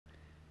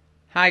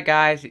Hi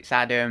guys, it's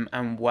Adam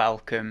and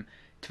welcome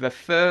to the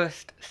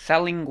first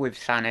Selling with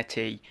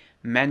Sanity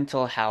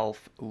mental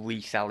health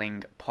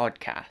reselling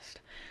podcast.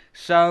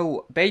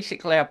 So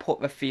basically I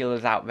put the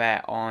feelers out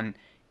there on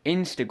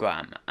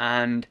Instagram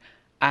and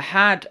I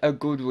had a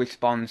good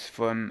response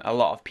from a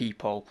lot of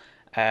people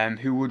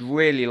who would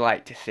really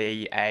like to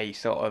see a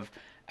sort of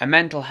a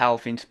mental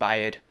health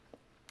inspired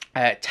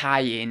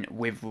tie-in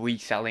with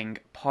reselling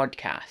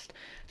podcast.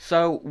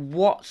 So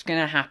what's going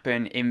to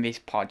happen in this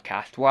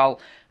podcast? Well,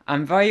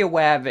 I'm very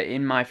aware that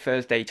in my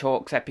Thursday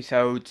Talks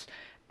episodes,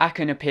 I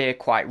can appear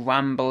quite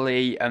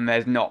rambly and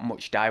there's not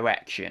much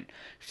direction.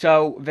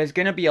 So there's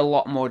going to be a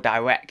lot more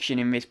direction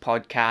in this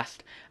podcast,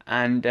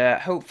 and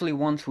hopefully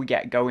once we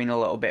get going a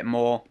little bit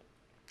more,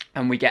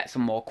 and we get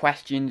some more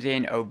questions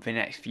in over the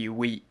next few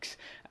weeks,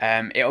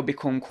 it'll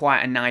become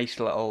quite a nice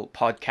little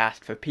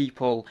podcast for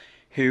people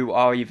who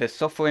are either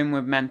suffering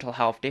with mental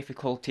health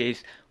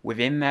difficulties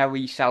within their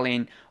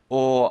reselling,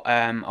 or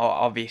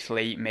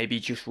obviously maybe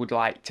just would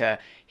like to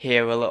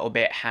hear a little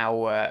bit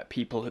how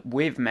people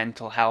with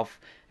mental health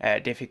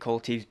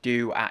difficulties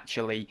do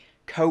actually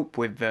cope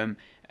with them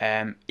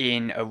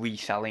in a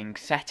reselling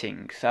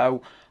setting.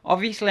 So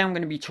obviously I'm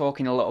going to be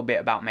talking a little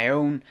bit about my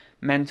own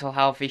mental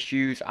health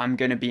issues. I'm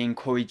going to be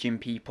encouraging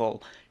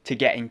people to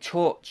get in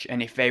touch,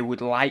 and if they would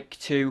like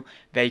to,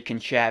 they can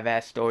share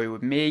their story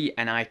with me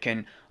and I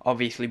can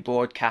obviously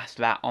broadcast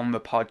that on the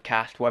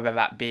podcast, whether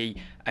that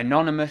be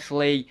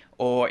anonymously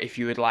or if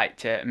you would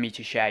like me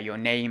to share your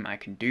name, I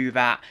can do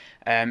that.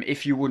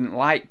 If you wouldn't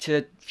like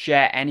to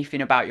share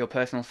anything about your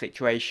personal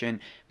situation,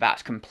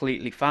 that's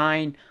completely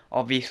fine.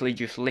 Obviously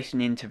just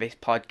listening to this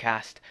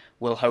podcast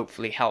will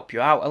hopefully help you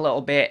out a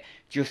little bit,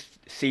 just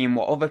seeing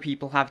what other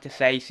people have to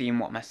say, seeing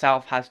what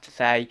myself has to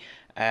say,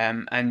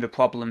 and the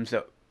problems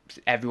that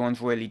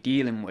everyone's really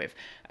dealing with.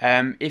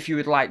 If you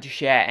would like to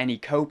share any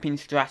coping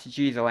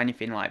strategies or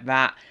anything like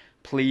that,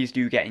 please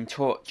do get in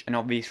touch, and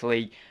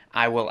obviously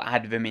I will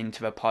add them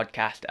into the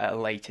podcast at a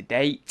later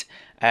date.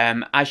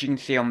 As you can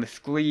see on the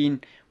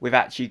screen, we've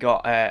actually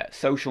got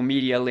social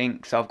media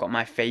links. So I've got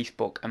my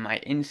Facebook and my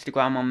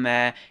Instagram on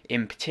there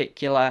in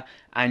particular,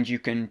 and you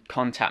can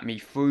contact me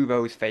through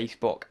those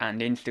Facebook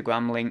and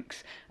Instagram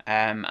links,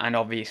 and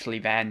obviously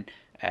then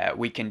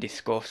we can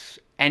discuss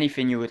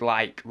anything you would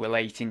like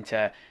relating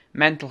to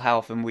mental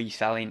health and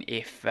reselling,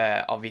 if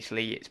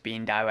obviously it's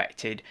being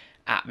directed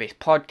at this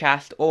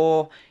podcast,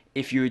 or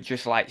if you would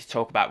just like to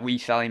talk about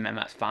reselling, then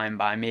that's fine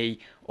by me,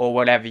 or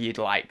whatever you'd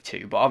like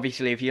to. But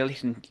obviously if you're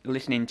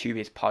listening to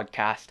this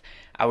podcast,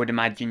 I would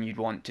imagine you'd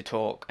want to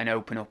talk and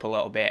open up a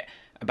little bit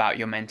about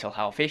your mental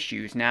health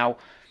issues. Now,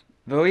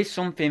 there is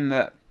something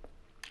that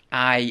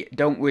I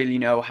don't really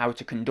know how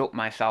to conduct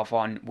myself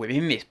on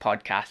within this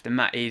podcast, and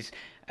that is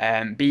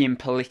being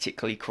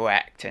politically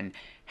correct and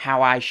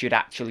how I should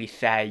actually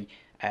say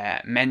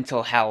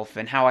mental health,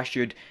 and how I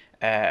should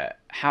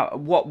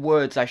what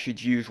words I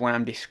should use when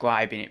I'm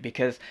describing it,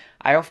 because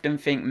I often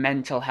think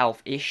mental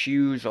health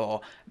issues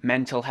or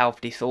mental health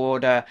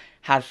disorder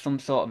has some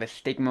sort of a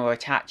stigma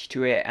attached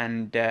to it,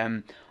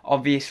 and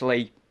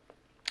obviously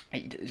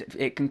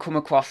it can come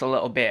across a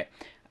little bit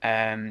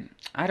I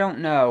don't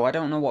know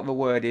what the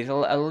word is,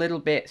 a little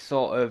bit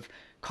sort of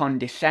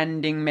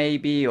condescending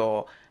maybe,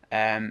 or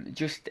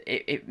just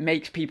it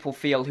makes people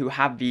feel who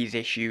have these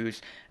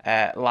issues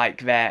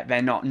like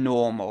they're not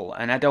normal,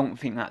 and I don't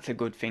think that's a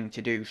good thing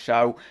to do.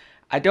 So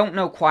I don't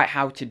know quite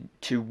how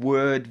to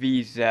word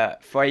these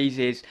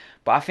phrases,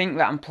 but I think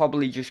that I'm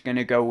probably just going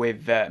to go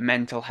with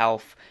mental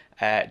health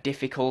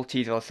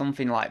difficulties or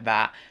something like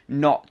that,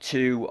 not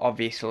to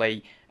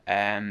obviously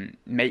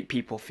make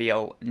people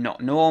feel not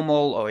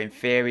normal or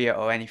inferior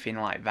or anything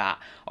like that.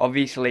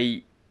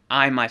 Obviously,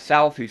 I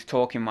myself, who's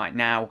talking right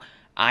now,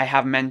 I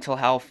have mental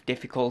health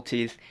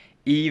difficulties.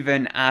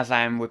 Even as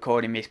I am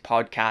recording this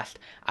podcast,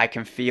 I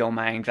can feel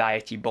my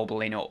anxiety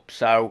bubbling up.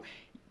 So,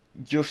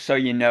 just so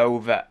you know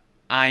that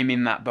I'm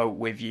in that boat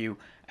with you.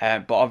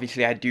 But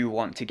obviously I do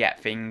want to get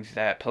things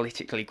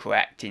politically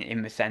correct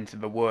in the sense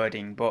of the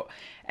wording. But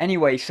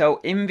anyway,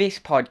 so in this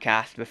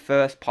podcast, the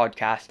first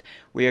podcast,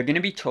 we are going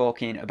to be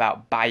talking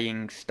about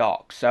buying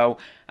stock. So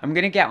I'm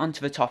going to get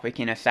onto the topic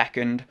in a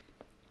second.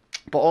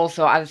 But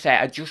also, as I say,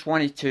 I just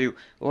wanted to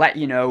let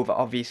you know that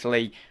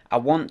obviously I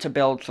want to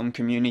build some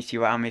community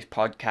around this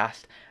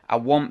podcast. I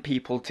want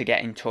people to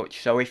get in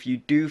touch. So if you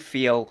do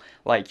feel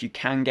like you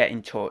can get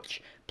in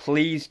touch,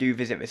 please do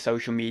visit the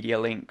social media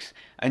links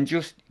and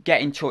just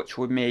get in touch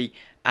with me,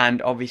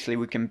 and obviously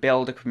we can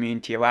build a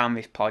community around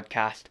this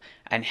podcast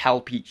and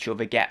help each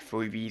other get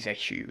through these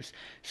issues.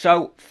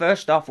 So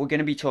first off, we're going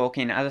to be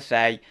talking, as I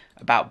say,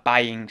 about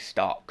buying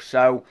stock.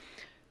 So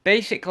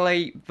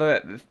basically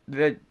the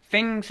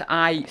things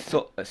I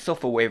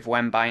suffer with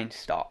when buying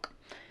stock.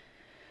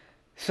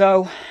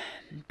 So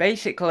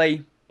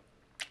basically,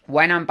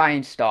 when I'm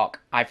buying stock,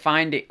 I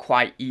find it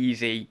quite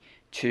easy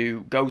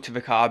to go to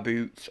the car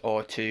boots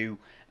or to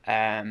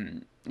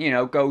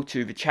go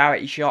to the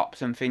charity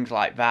shops and things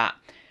like that.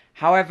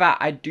 However,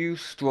 I do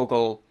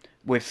struggle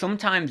with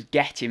sometimes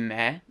getting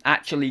there,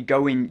 actually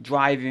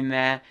driving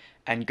there,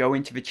 and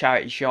going to the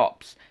charity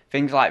shops,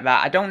 things like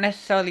that. I don't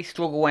necessarily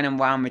struggle when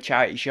I'm around the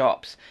charity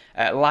shops.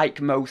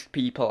 Like most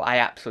people, I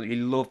absolutely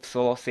love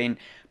sourcing,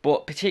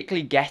 but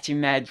particularly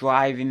getting there,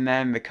 driving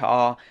there in the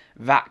car,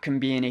 that can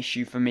be an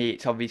issue for me.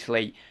 It's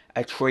obviously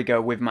a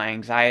trigger with my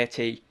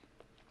anxiety.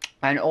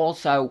 And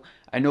also,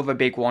 another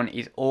big one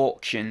is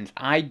auctions.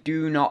 I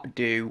do not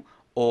do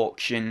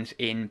auctions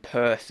in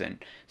person.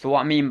 So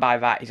what I mean by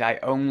that is I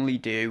only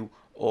do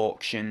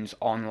auctions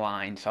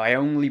online. So I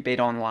only bid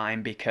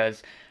online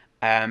because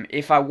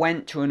if I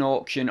went to an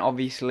auction,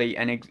 obviously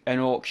an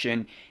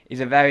auction is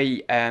a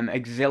very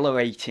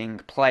exhilarating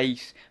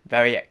place,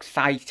 very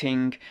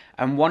exciting,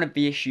 and one of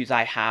the issues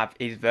I have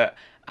is that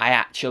I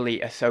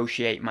actually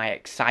associate my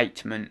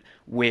excitement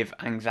with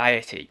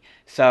anxiety.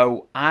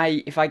 So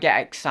if I get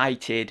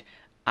excited,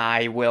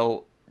 I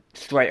will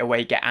straight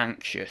away get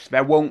anxious.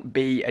 There won't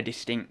be a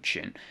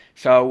distinction.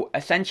 So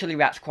essentially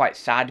that's quite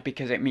sad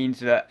because it means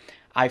that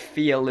I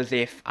feel as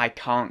if I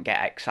can't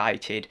get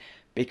excited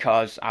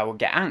because I will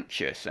get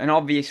anxious. And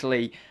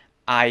obviously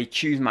I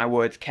choose my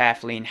words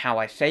carefully in how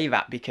I say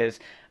that because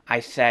I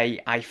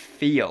say I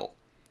feel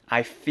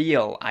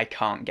I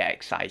can't get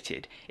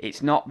excited.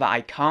 It's not that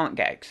I can't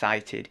get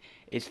excited,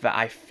 it's that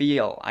I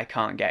feel I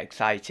can't get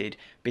excited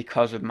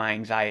because of my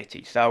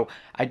anxiety. So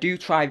I do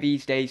try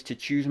these days to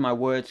choose my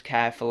words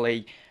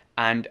carefully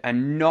and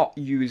not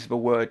use the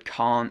word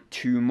can't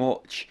too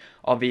much.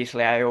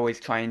 Obviously, I always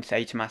try and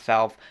say to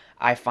myself,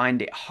 I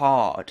find it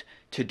hard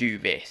to do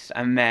this,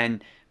 and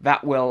then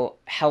that will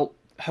help,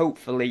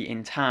 hopefully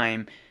in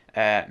time,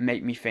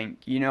 make me think,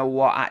 you know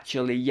what,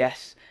 actually,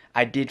 yes,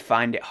 I did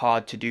find it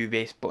hard to do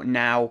this, but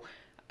now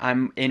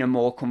I'm in a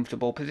more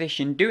comfortable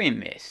position doing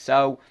this.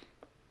 So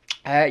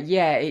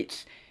yeah,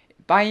 it's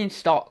buying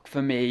stock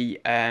for me.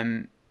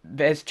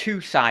 There's two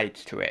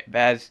sides to it.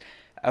 There's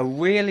a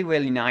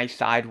really nice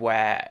side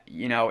where,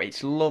 you know,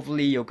 it's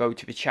lovely. You'll go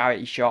to the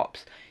charity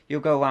shops, you'll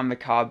go around the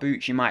car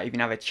boots, you might even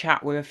have a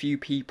chat with a few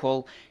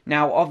people.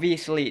 Now,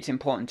 obviously, it's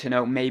important to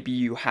note maybe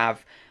you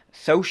have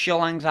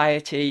social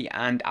anxiety,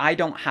 and I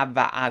don't have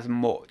that as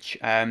much.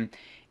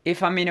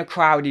 If I'm in a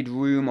crowded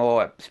room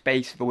or a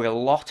space with a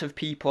lot of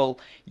people,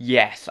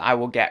 yes, I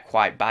will get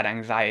quite bad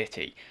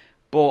anxiety.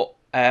 But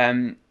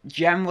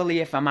generally,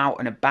 if I'm out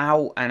and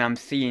about and I'm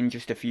seeing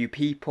just a few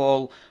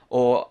people,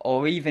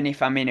 or even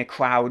if I'm in a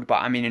crowd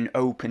but I'm in an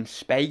open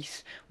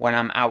space, when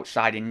I'm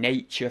outside in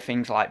nature,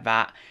 things like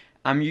that,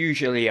 I'm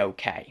usually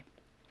okay.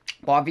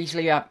 But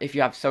obviously, if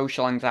you have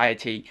social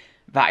anxiety,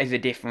 that is a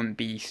different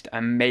beast,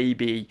 and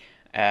maybe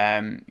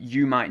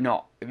you might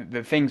not,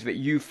 the things that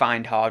you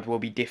find hard will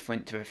be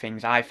different to the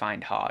things I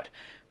find hard.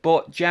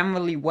 But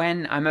generally,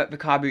 when I'm at the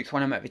car boots,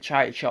 when I'm at the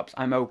charity shops,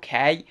 I'm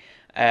okay.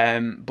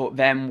 But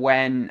then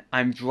when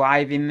I'm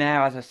driving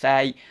there, as I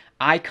say,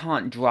 I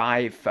can't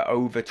drive for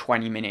over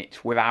 20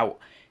 minutes without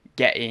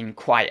getting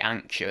quite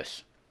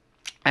anxious.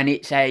 And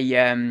it's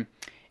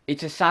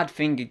a sad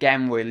thing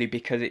again, really,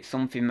 because it's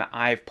something that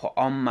I've put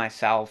on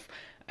myself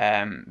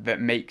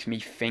that makes me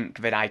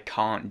think that I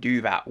can't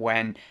do that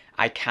when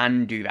I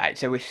can do that.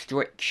 It's a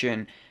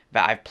restriction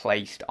that I've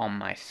placed on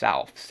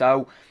myself.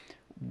 So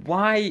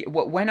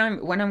when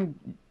I'm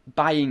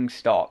buying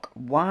stock,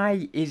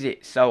 why is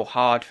it so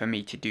hard for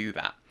me to do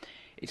that?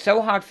 It's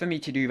so hard for me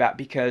to do that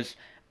because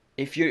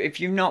if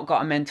you've not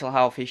got a mental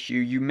health issue,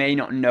 you may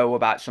not know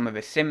about some of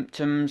the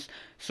symptoms,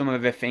 some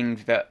of the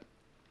things that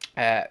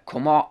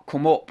come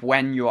up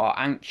when you are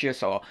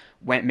anxious, or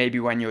maybe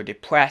when you're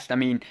depressed. I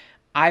mean,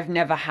 I've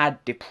never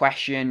had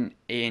depression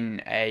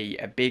in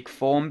a big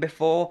form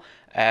before,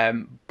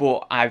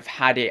 but I've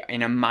had it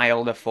in a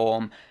milder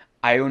form.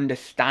 I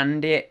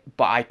understand it,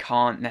 but I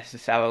can't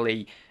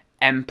necessarily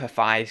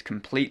empathize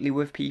completely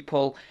with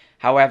people.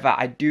 However,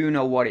 I do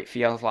know what it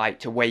feels like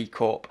to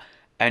wake up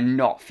and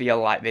not feel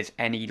like there's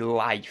any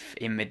life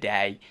in the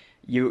day.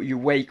 You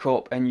wake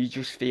up and you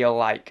just feel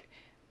like,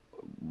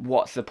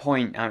 what's the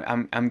point?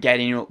 I'm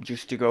getting up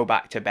just to go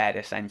back to bed,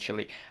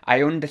 essentially.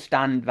 I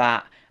understand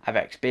that, I've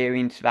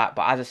experienced that,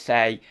 but as I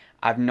say,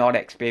 I've not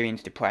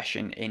experienced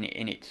depression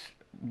in its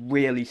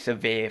really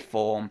severe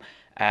form,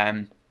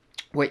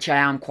 which I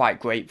am quite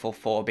grateful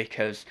for,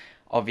 because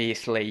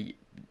obviously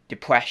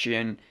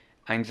depression,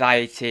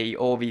 anxiety,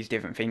 all these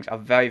different things are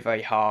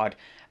very hard,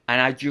 and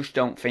I just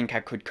don't think I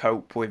could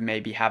cope with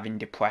maybe having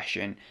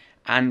depression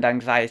and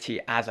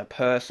anxiety as a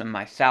person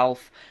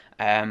myself.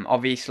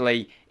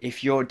 Obviously,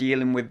 if you're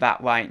dealing with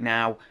that right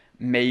now,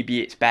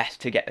 maybe it's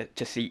best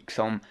to seek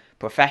some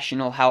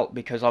professional help,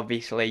 because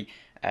obviously,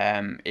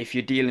 if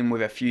you're dealing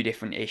with a few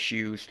different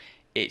issues,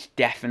 it's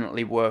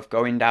definitely worth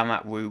going down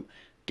that route,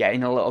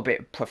 getting a little bit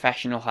of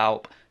professional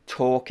help,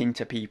 talking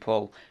to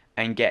people,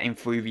 and getting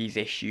through these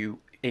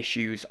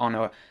issues on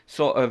a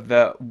sort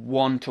of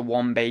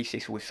one-to-one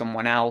basis with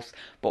someone else,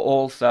 but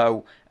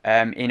also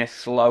in a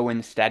slow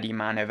and steady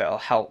manner that'll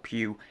help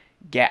you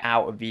get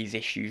out of these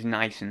issues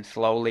nice and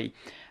slowly.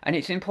 And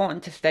it's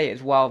important to state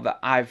as well that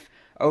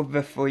over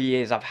the 3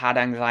 years I've had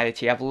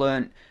anxiety, I've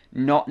learned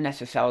not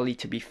necessarily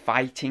to be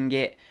fighting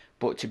it,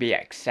 but to be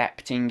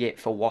accepting it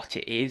for what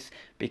it is,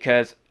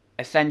 because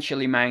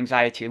essentially my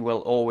anxiety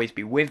will always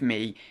be with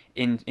me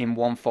in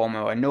one form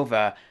or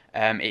another.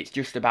 It's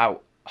just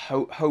about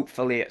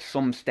hopefully at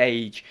some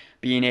stage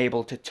being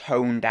able to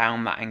tone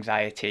down that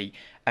anxiety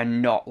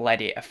and not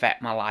let it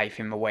affect my life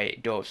in the way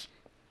it does.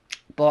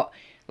 But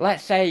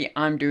let's say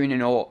I'm doing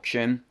an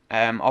auction.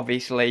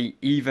 Obviously,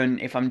 even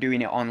if I'm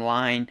doing it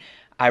online,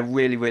 I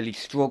really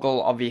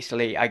struggle.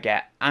 Obviously, I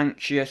get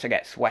anxious, I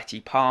get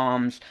sweaty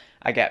palms,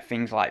 I get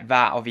things like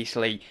that.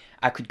 Obviously,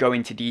 I could go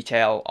into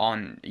detail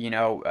on,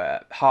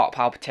 heart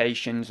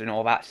palpitations and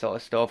all that sort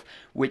of stuff,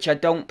 which I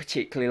don't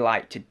particularly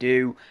like to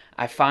do.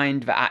 I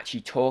find that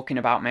actually talking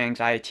about my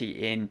anxiety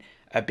in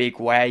a big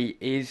way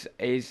is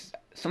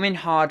something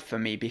hard for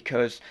me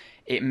because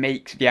it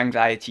makes the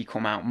anxiety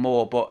come out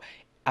more. But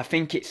I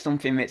think it's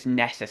something that's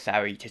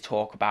necessary to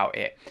talk about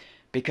it,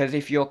 because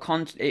if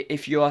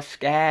you're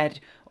scared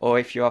or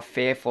if you're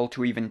fearful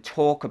to even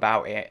talk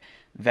about it,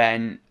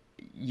 then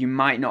you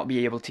might not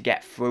be able to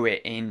get through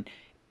it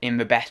in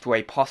the best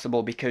way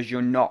possible because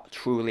you're not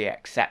truly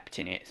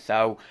accepting it.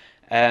 So,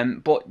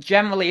 but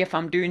generally, if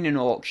I'm doing an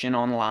auction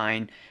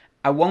online,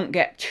 I won't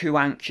get too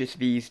anxious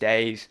these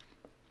days,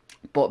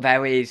 but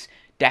there is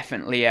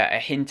definitely a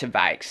hint of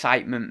that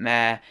excitement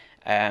there,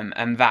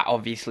 and that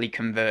obviously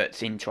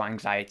converts into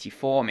anxiety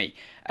for me.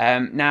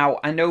 Now,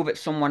 I know that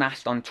someone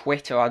asked on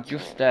Twitter. I'll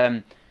just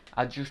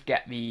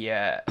get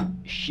the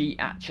sheet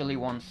actually.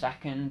 1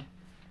 second.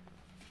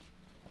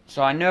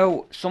 So I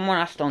know someone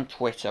asked on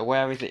Twitter.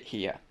 Where is it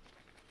here?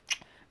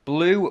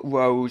 Blue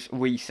Rose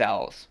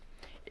Resells.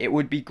 It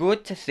would be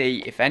good to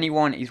see if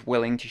anyone is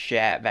willing to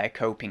share their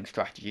coping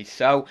strategies.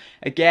 So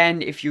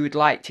again, if you would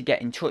like to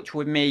get in touch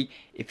with me,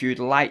 if you would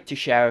like to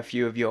share a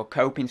few of your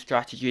coping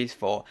strategies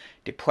for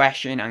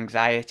depression,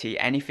 anxiety,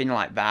 anything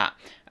like that,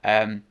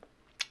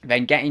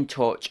 then get in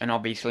touch, and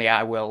obviously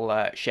I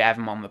will share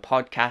them on the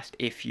podcast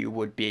if you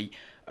would be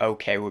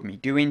okay with me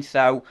doing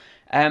so.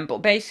 But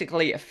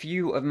basically, a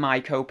few of my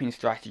coping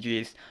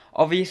strategies.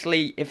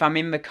 Obviously, if I'm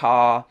in the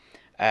car,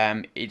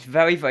 it's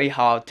very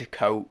hard to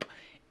cope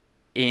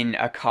in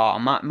a car.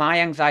 My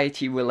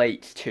anxiety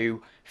relates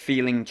to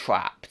feeling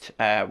trapped,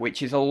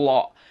 which is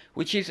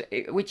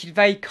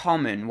very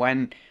common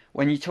when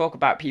you talk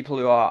about people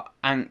who are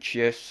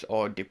anxious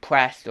or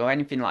depressed or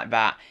anything like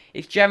that.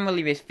 It's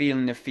generally this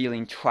feeling of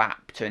feeling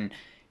trapped, and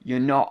you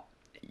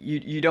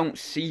don't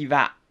see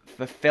that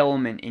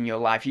fulfillment in your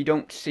life. You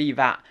don't see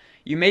that.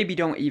 You maybe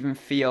don't even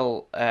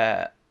feel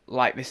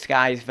like the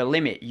sky's the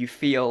limit. You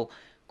feel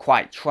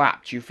quite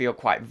trapped. You feel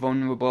quite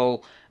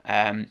vulnerable.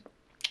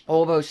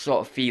 All those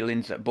sort of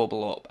feelings that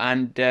bubble up.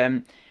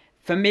 And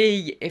for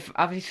me, if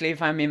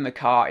I'm in the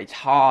car, it's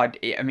hard.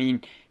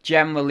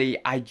 Generally,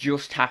 I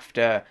just have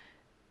to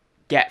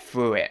get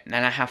through it,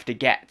 and I have to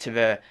get to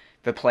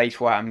the place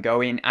where I'm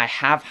going. I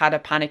have had a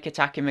panic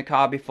attack in the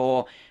car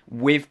before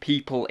with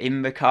people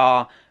in the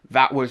car.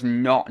 That was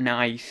not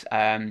nice.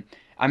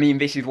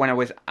 This is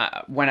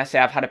when I say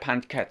I've had a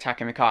panic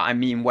attack in the car, I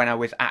mean when I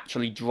was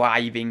actually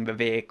driving the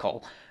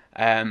vehicle.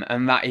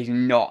 And that is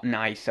not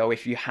nice. So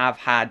if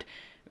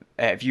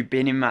you've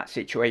been in that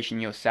situation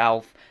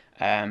yourself,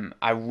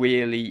 I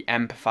really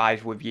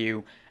empathize with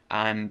you,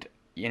 and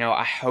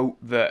I hope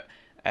that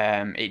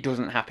it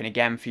doesn't happen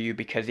again for you,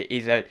 because it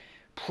is a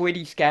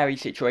pretty scary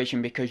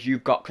situation, because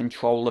you've got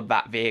control of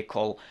that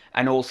vehicle,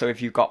 and also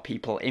if you've got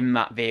people in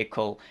that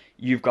vehicle,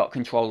 you've got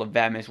control of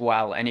them as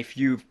well. And if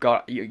you've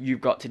got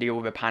to deal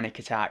with a panic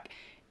attack,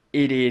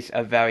 it is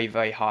a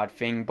very hard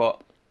thing.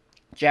 But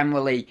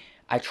generally,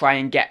 I try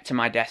and get to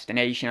my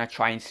destination. I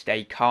try and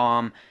stay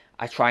calm.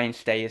 I try and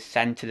stay as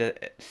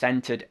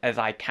centered as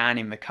I can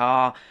in the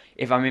car.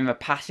 If I'm in the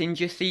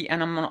passenger seat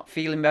and I'm not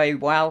feeling very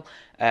well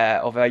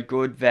or very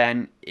good,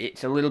 then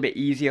it's a little bit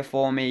easier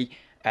for me.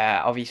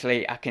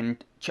 Obviously, I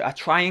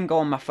try and go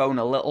on my phone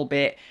a little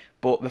bit,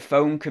 but the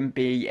phone can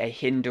be a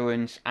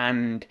hindrance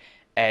and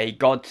a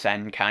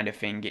godsend kind of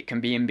thing. It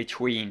can be in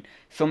between.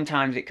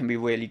 Sometimes it can be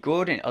really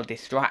good and it'll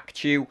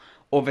distract you.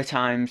 Other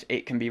times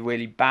it can be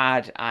really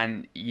bad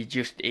and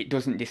it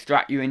doesn't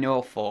distract you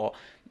enough, or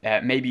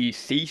maybe you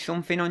see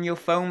something on your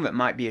phone that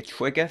might be a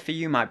trigger for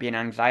you, might be an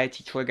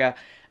anxiety trigger,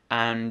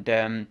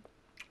 and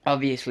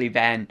obviously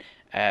then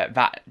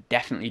that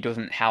definitely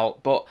doesn't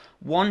help. But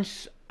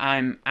once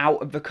I'm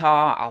out of the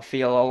car, I'll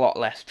feel a lot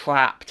less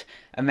trapped,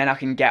 and then I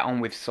can get on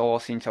with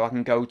sourcing. So I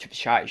can go to the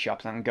charity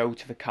shops, I can go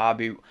to the car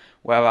boot,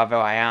 wherever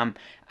I am.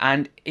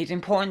 And it's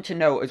important to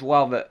note as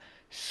well that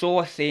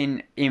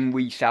sourcing in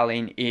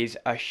reselling is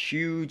a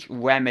huge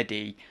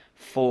remedy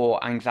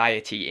for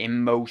anxiety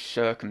in most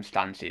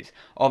circumstances.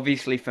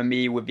 Obviously for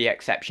me, with the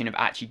exception of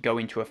actually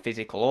going to a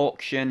physical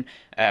auction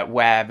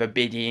where the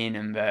bidding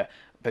and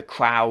the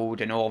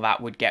crowd and all that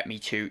would get me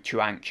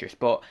too anxious.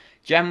 But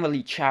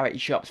generally charity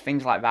shops,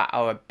 things like that,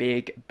 are a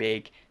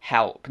big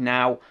help.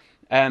 Now,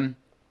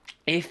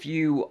 if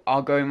you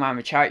are going around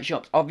the charity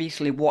shops,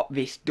 obviously what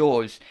this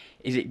does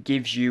is it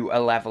gives you a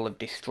level of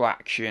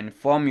distraction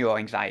from your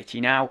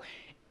anxiety. Now,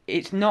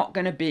 it's not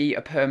going to be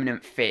a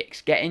permanent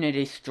fix. Getting a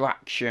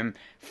distraction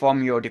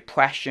from your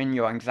depression,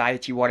 your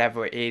anxiety,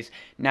 whatever it is.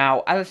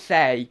 Now, as I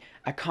say,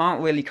 I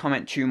can't really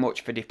comment too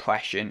much for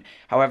depression.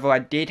 However, I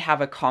did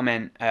have a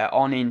comment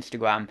on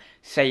Instagram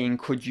saying,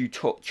 could you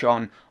touch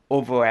on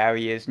other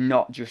areas,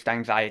 not just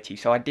anxiety?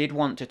 So I did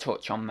want to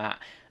touch on that.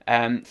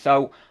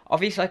 So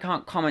obviously I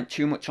can't comment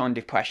too much on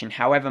depression.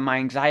 However, my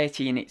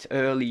anxiety in its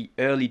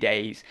early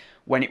days,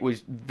 when it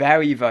was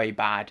very, very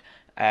bad,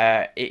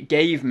 it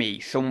gave me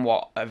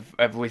somewhat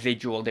of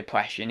residual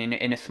depression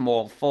in a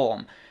small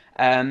form.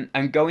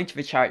 And going to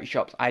the charity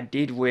shops, I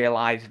did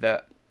realise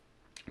that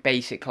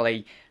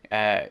basically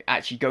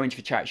actually going to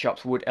the charity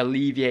shops would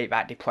alleviate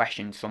that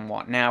depression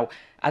somewhat. Now,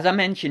 as I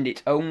mentioned,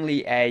 it's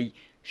only a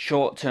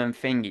short-term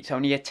thing, it's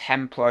only a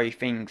temporary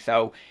thing,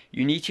 so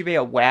you need to be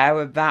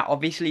aware of that.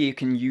 Obviously you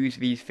can use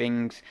these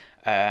things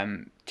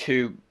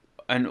to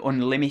an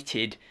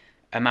unlimited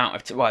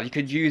amount of well, you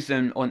could use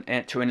them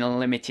to an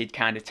unlimited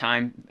kind of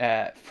time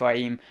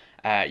frame.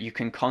 You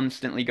can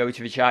constantly go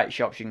to the charity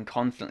shops, you can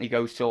constantly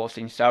go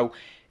sourcing, so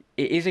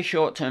it is a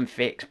short-term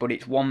fix, but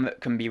it's one that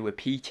can be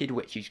repeated,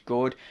 which is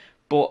good.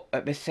 But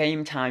at the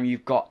same time,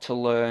 you've got to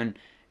learn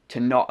to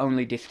not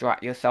only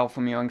distract yourself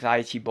from your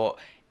anxiety, but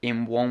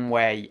in one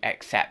way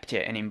accept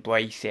it and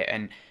embrace it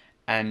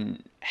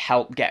and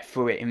help get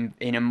through it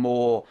in a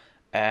more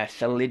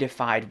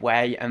solidified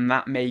way. And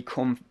that may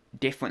come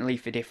differently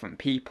for different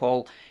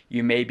people.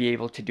 You may be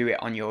able to do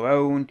it on your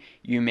own.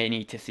 You may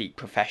need to seek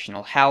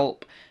professional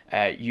help.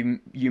 You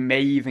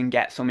may even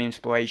get some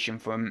inspiration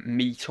from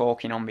me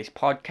talking on this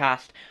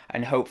podcast,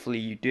 and hopefully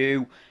you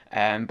do.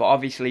 But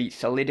obviously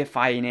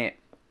solidifying it,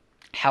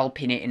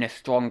 helping it in a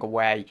stronger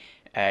way,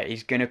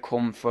 is going to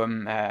come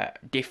from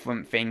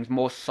different things,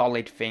 more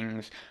solid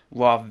things,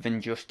 rather than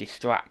just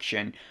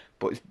distraction.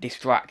 But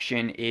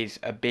distraction is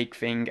a big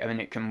thing, and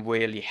it can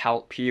really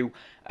help you.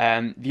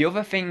 The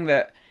other thing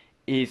that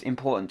is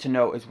important to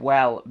note as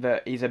well,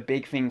 that is a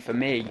big thing for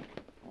me,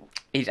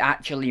 is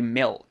actually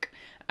milk.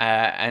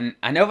 And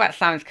I know that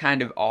sounds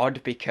kind of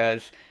odd,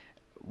 because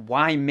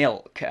why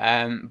milk?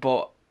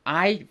 But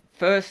I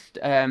first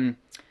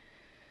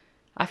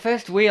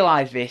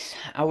realised this,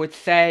 I would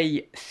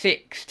say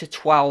 6 to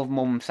 12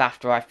 months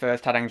after I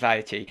first had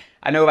anxiety.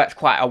 I know that's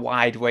quite a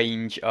wide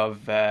range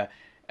of a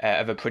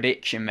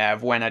prediction there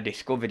of when I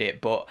discovered it,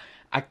 but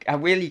I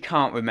really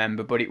can't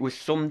remember, but it was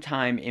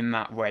sometime in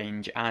that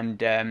range,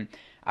 and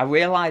I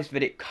realised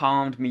that it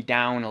calmed me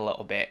down a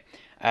little bit.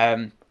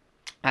 And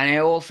I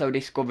also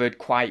discovered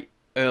quite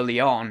early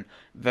on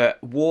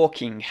that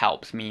walking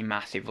helps me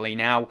massively.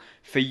 Now,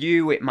 for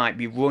you, it might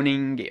be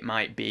running, it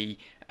might be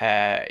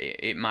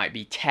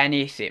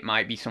tennis, it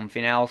might be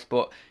something else,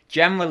 but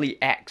generally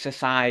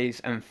exercise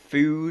and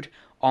food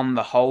on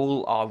the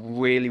whole are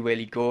really,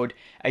 really good.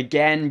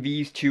 Again,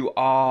 these two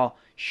are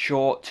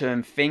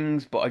short-term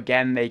things, but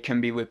again, they can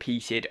be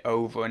repeated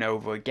over and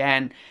over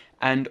again.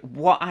 And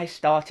what I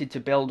started to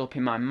build up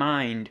in my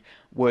mind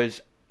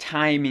was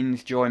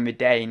timings during the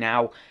day.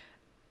 Now,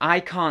 I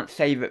can't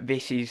say that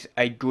this is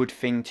a good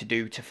thing to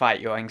do to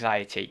fight your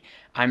anxiety.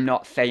 I'm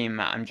not saying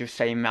that. I'm just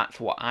saying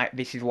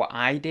this is what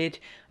I did.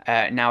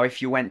 Now,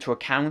 if you went to a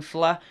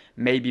counsellor,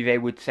 maybe they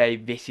would say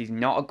this is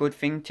not a good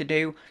thing to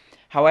do.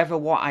 However,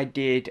 what I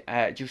did,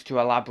 just to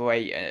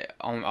elaborate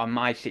on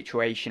my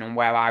situation and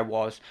where I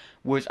was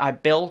I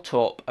built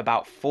up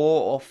about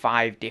 4 or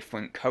 5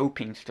 different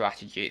coping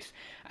strategies,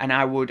 and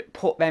I would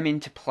put them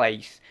into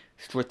place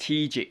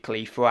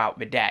strategically throughout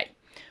the day.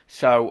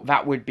 So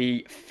that would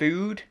be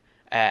food,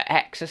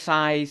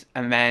 exercise,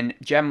 and then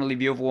generally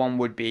the other one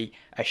would be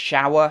a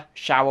shower.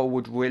 Shower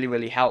would really,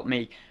 really help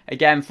me.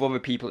 Again, for other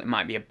people it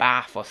might be a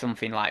bath or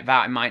something like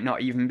that. It might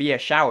not even be a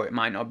shower. It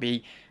might not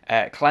be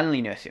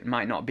cleanliness. It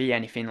might not be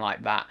anything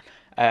like that.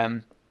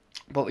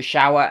 But the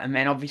shower, and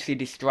then obviously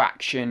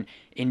distraction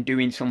in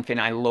doing something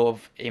I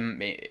love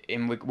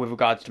with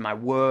regards to my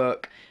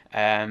work,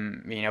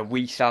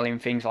 reselling,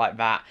 things like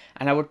that.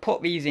 And I would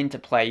put these into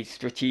place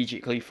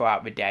strategically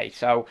throughout the day.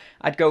 So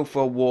I'd go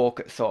for a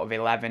walk at sort of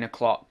 11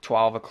 o'clock,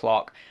 12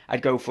 o'clock.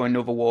 I'd go for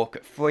another walk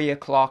at 3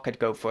 o'clock. I'd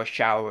go for a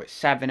shower at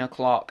 7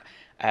 o'clock.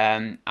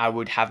 I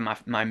would have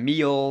my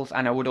meals,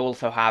 and I would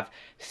also have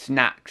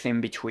snacks in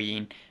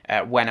between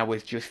when I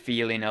was just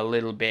feeling a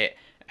little bit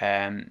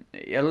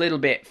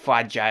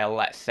fragile,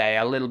 let's say,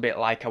 a little bit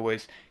like I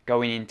was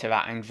going into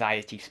that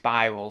anxiety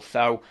spiral.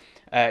 So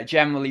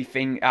generally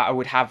I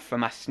would have for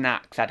my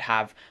snacks, I'd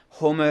have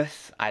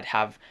hummus, I'd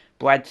have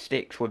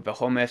breadsticks with the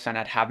hummus, and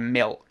I'd have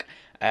milk.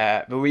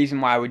 The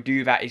reason why I would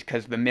do that is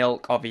because the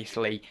milk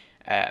obviously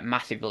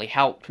massively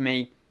helped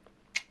me.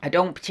 I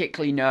don't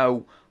particularly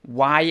know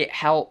why it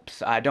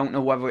helps. I don't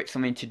know whether it's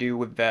something to do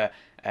with the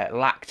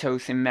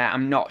lactose in there.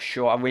 I'm not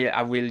sure.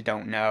 I really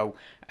don't know.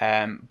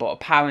 But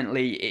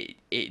apparently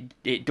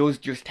it does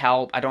just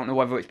help. I don't know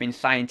whether it's been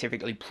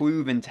scientifically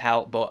proven to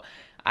help, but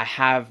I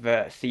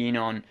have seen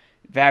on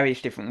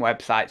various different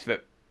websites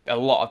that a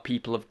lot of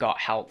people have got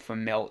help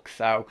from milk.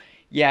 So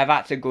yeah,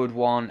 that's a good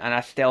one, and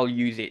I still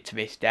use it to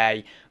this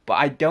day. But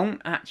I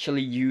don't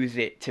actually use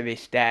it to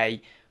this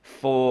day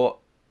for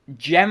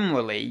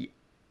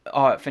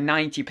for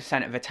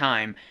 90% of the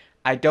time.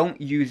 I don't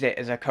use it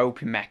as a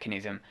coping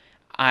mechanism.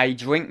 I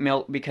drink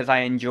milk because I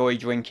enjoy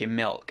drinking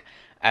milk,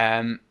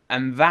 and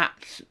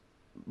that's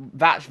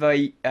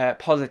very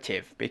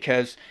positive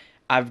because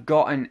I've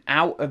gotten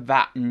out of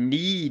that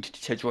need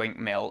to drink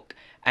milk,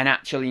 and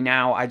actually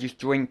now I just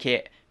drink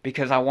it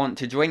because I want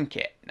to drink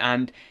it.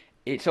 And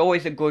it's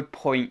always a good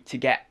point to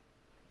get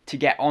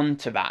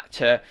onto that.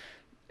 To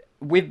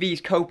with these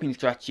coping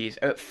strategies,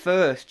 at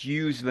first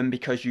use them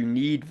because you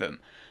need them,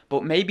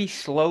 but maybe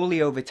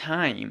slowly over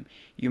time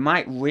you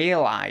might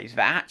realize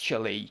that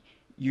actually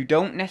you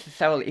don't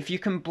necessarily, if you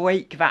can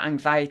break that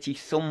anxiety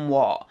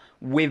somewhat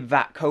with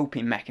that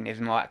coping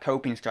mechanism or that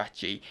coping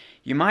strategy,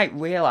 you might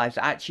realize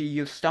that actually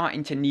you're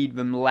starting to need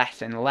them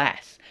less and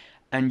less,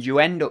 and you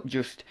end up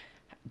just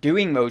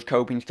doing those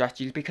coping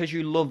strategies because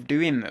you love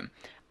doing them.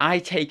 I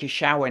take a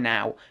shower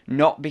now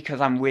not because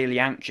I'm really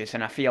anxious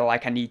and I feel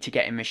like I need to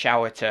get in the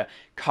shower to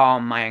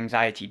calm my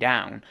anxiety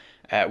down,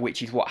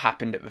 which is what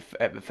happened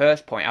at the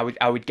first point.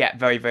 I would get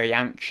very, very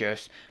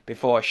anxious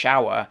before a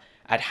shower.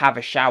 I'd have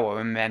a shower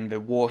and then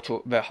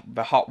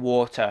the hot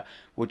water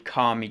would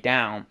calm me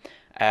down.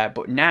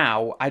 But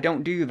now I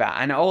don't do that.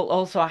 And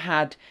also I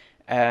had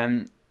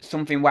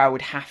something where I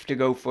would have to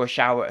go for a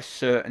shower at a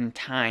certain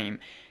time.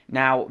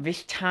 Now,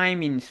 this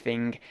timings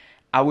thing,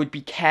 I would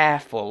be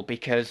careful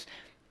because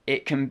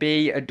it can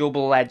be a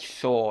double-edged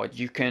sword.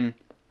 You can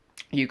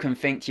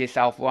think to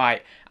yourself,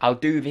 right, I'll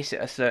do this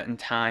at a certain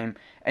time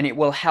and it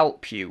will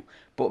help you.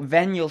 But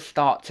then you'll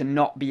start to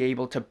not be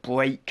able to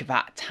break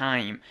that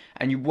time,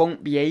 and you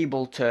won't be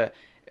able to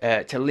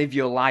live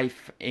your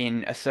life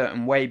in a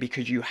certain way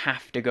because you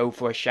have to go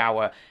for a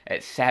shower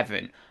at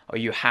 7 or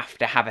you have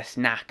to have a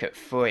snack at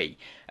 3.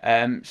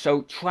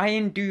 So try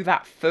and do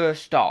that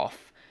first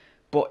off.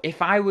 But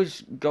if I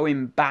was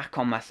going back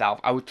on myself,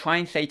 I would try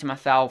and say to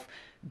myself,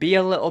 be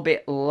a little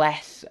bit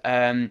less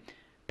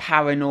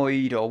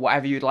paranoid or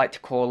whatever you'd like to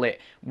call it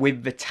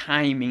with the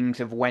timings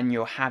of when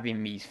you're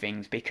having these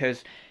things,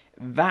 because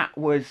that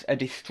was a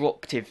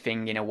destructive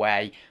thing in a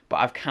way, but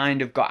I've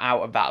kind of got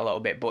out of that a little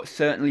bit. But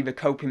certainly the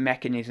coping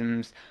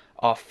mechanisms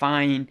are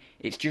fine.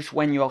 It's just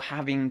when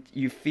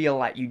you feel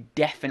like you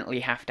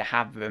definitely have to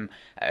have them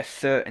at a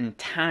certain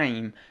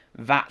time,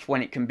 that's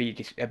when it can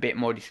be a bit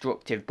more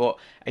destructive. But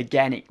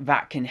again,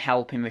 that can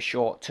help in the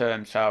short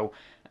term. So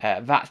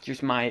that's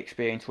just my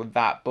experience with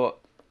that. But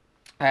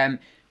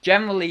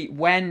generally,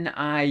 when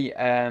I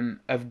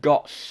have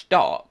got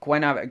stock,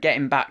 when I'm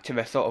getting back to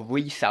the sort of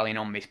reselling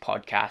on this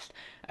podcast,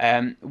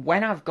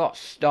 when I've got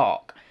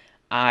stock,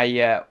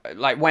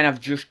 like when I've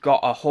just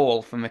got a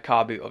haul from the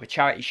car boot of a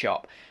charity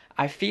shop,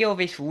 I feel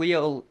this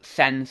real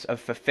sense of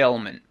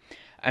fulfillment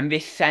and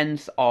this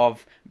sense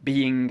of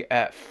being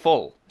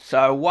full.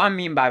 So what I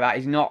mean by that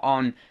is not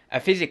on a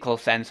physical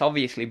sense,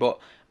 obviously, but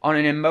on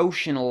an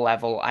emotional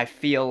level, I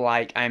feel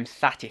like I'm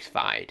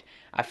satisfied.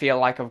 I feel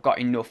like I've got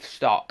enough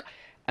stock.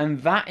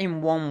 And that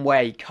in one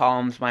way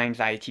calms my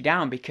anxiety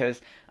down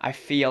because I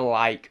feel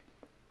like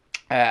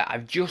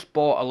I've just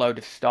bought a load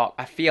of stock.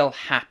 I feel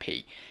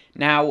happy.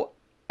 Now,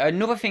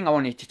 another thing I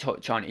wanted to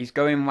touch on is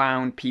going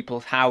around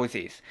people's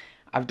houses.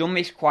 I've done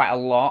this quite a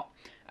lot.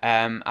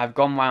 I've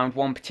gone round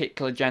one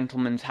particular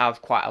gentleman's house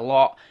quite a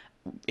lot.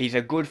 He's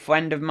a good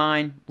friend of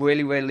mine,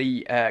 really,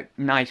 really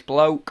nice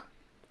bloke.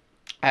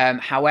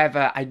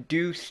 However, I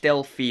do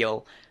still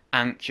feel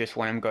anxious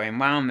when I'm going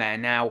round there.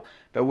 Now,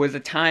 there was a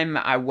time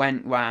that I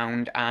went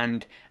round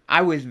and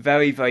I was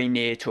very, very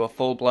near to a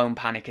full-blown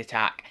panic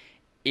attack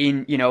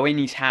in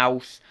his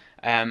house,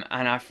 and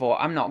I thought,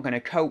 I'm not going to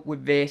cope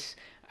with this.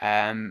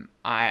 And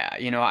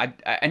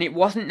it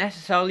wasn't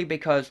necessarily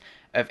because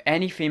of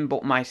anything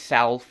but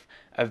myself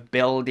of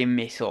building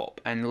this up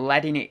and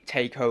letting it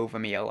take over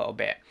me a little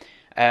bit.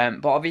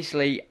 But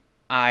obviously,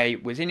 I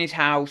was in his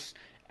house.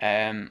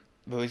 There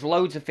was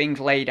loads of things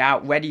laid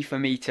out ready for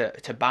me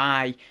to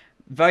buy.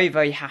 Very,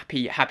 very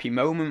happy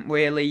moment,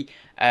 really.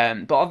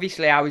 But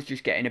obviously, I was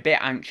just getting a bit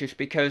anxious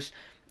because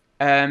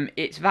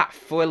it's that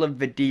thrill of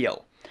the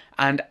deal.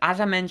 And as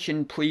I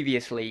mentioned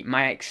previously,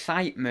 my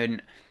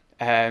excitement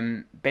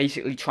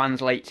basically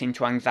translates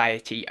into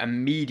anxiety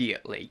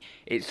immediately.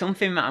 It's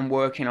something that I'm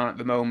working on at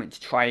the moment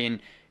to try and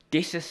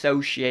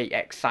disassociate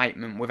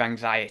excitement with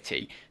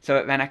anxiety so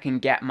that then I can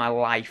get my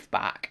life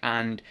back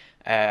and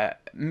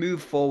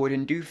move forward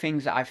and do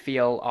things that I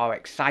feel are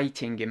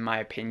exciting, in my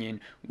opinion,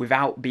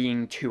 without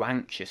being too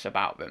anxious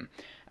about them.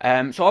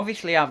 So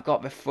obviously I've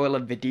got the thrill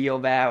of the deal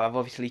there. I've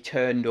obviously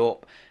turned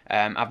up.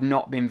 I've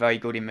not been very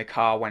good in the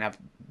car when I've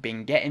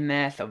been getting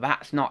there, so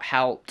that's not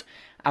helped.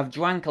 I've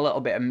drank a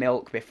little bit of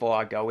milk before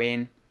I go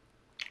in,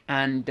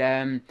 and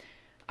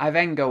I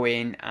then go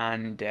in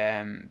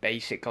and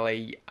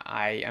basically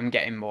I am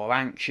getting more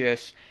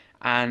anxious,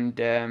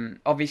 and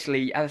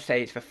obviously, as I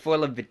say, it's the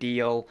thrill of the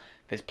deal.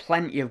 There's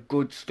plenty of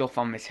good stuff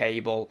on the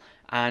table,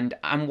 and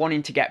I'm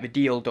wanting to get the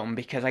deal done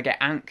because I get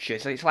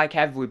anxious. It's like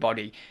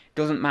everybody.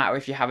 Doesn't matter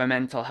if you have a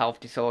mental health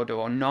disorder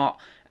or not.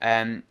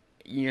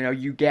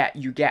 You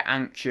get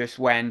anxious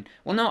when,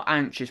 well, not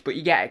anxious, but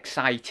you get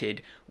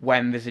excited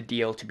when there's a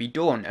deal to be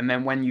done, and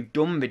then when you've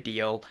done the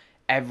deal,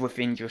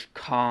 everything just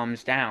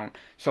calms down.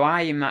 So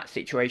I, in that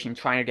situation,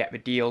 trying to get the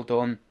deal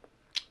done,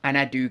 and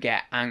I do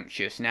get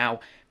anxious. Now,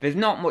 there's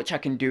not much I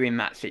can do in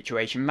that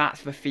situation.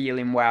 That's the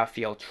feeling where I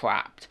feel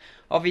trapped.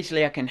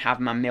 Obviously, I can have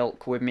my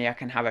milk with me. I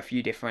can have a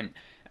few different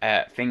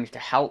things to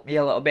help me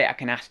a little bit. I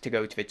can ask to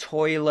go to the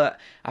toilet.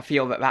 I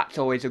feel that that's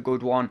always a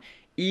good one.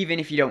 Even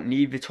if you don't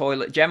need the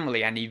toilet,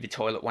 generally I need the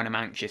toilet when I'm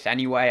anxious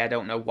anyway. I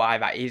don't know why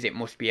that is. It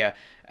must be a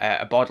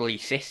bodily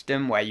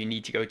system where you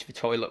need to go to the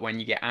toilet when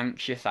you get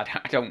anxious. I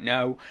don't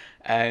know.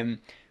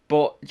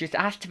 But just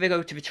ask to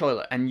go to the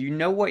toilet, and you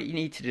know what you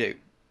need to do.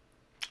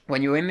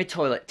 When you're in the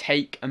toilet,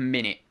 take a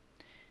minute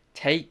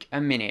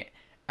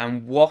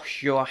and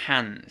wash your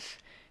hands.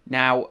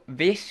 Now,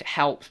 this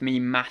helps me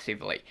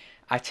massively.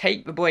 I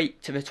take the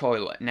break to the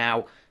toilet.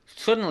 Now,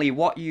 suddenly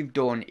what you've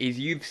done is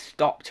you've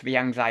stopped the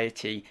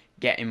anxiety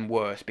getting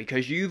worse,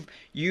 because you've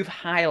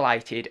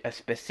highlighted a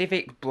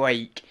specific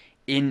break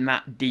in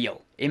that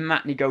deal, in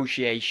that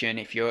negotiation.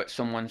 If you're at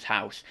someone's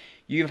house,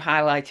 you've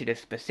highlighted a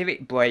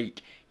specific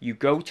break. You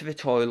go to the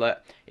toilet.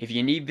 If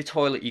you need the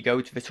toilet, you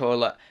go to the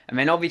toilet. And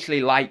then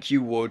obviously, like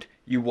you would,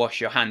 you wash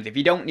your hands. If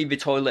you don't need the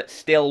toilet,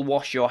 still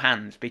wash your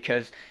hands,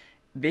 because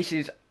this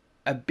is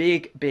a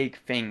big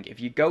thing. If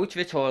you go to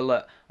the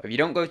toilet, or if you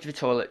don't go to the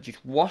toilet,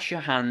 just wash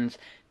your hands.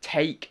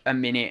 Take a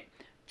minute.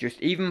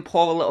 Just even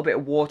pour a little bit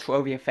of water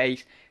over your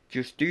face.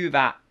 Just do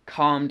that.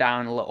 Calm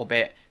down a little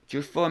bit.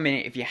 Just for a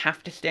minute. If you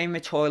have to stay in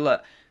the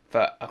toilet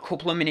for a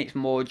couple of minutes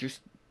more,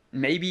 just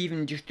maybe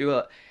even just do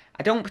it.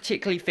 I don't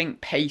particularly think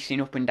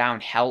pacing up and down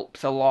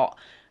helps a lot.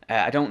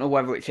 I don't know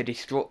whether it's a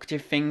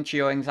destructive thing to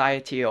your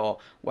anxiety or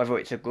whether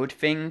it's a good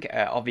thing.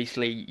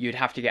 Obviously, you'd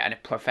have to get a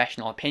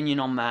professional opinion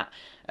on that.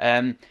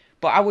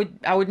 But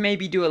I would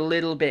maybe do a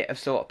little bit of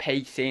sort of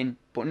pacing,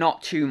 but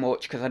not too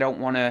much, because I don't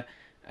want to,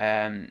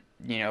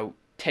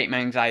 take my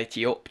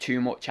anxiety up too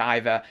much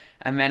either.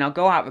 And then I'll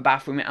go out the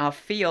bathroom and I'll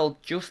feel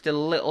just a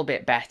little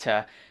bit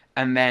better.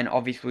 And then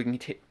obviously we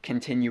can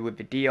continue with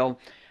the deal.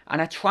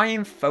 And I try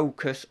and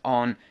focus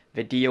on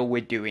the deal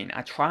we're doing.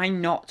 I try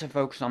not to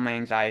focus on my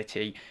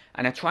anxiety,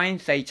 and I try and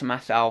say to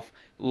myself,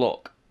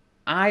 look,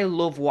 I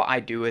love what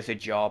I do as a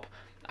job.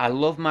 I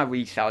love my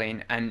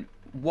reselling, and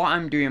what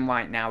I'm doing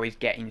right now is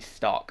getting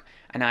stock,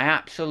 and I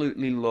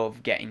absolutely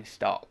love getting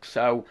stock.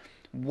 So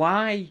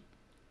why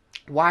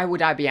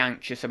would I be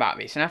anxious about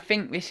this? And I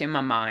think this in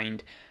my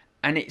mind,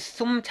 and it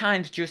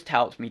sometimes just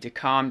helps me to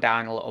calm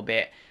down a little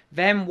bit.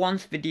 Then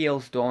once the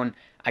deal's done,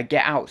 I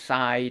get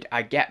outside,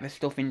 I get the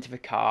stuff into the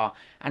car,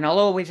 and I'll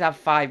always have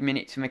 5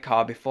 minutes in the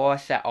car before I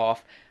set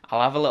off.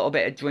 I'll have a little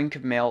bit of drink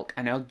of milk,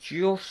 and I'll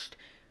just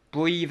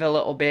breathe a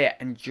little bit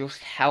and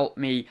just help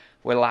me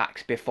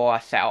relax before I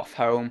set off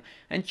home.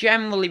 And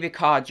generally the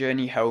car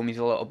journey home is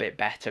a little bit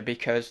better,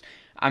 because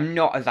I'm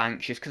not as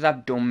anxious, because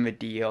I've done the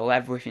deal,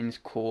 everything's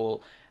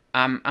cool,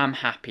 I'm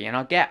happy, and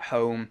I'll get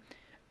home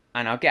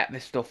and I'll get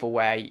the stuff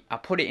away, I'll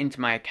put it into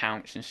my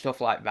accounts and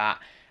stuff like that.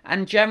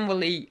 And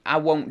generally, I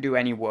won't do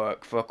any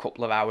work for a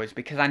couple of hours,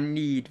 because I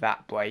need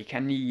that break. I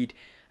need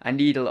a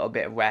little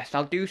bit of rest.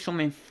 I'll do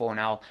something fun.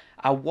 I'll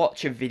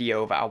watch a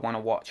video that I want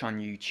to watch on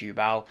YouTube.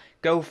 I'll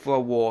go for a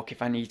walk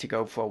if I need to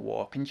go for a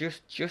walk, and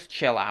just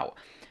chill out.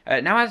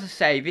 Now, as I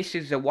say, this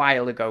is a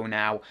while ago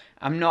now.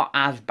 I'm not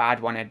as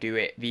bad when I do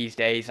it these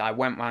days. I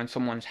went round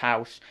someone's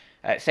house,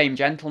 same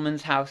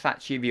gentleman's house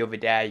actually, the other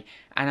day,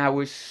 and I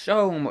was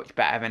so much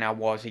better than I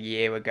was a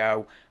year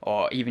ago,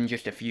 or even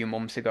just a few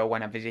months ago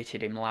when I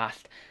visited him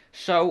last.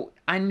 So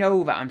I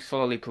know that I'm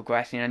slowly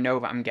progressing. I know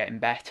that I'm getting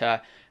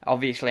better.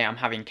 Obviously, I'm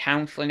having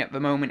counselling at the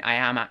moment. I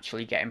am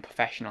actually getting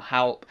professional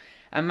help,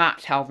 and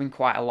that's helping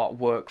quite a lot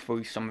work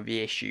through some of the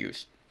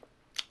issues.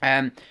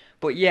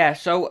 But yeah,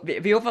 so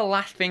the other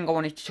last thing I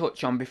wanted to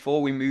touch on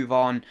before we move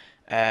on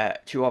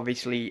to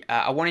obviously,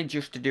 I wanted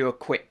just to do a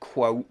quick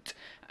quote.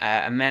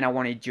 And then I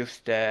wanted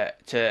just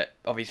to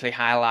obviously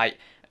highlight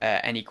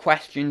any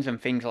questions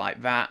and things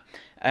like that.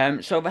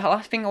 So the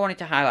last thing I wanted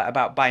to highlight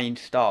about buying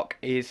stock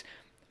is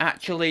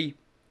actually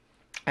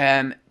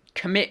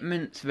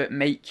commitments that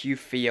make you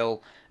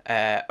feel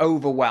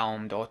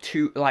overwhelmed or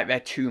like they're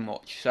too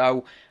much.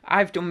 So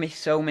I've done this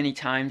so many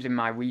times in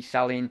my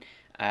reselling,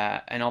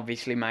 and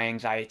obviously my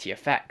anxiety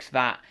affects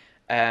that.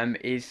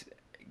 Is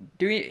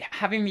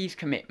having these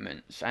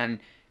commitments and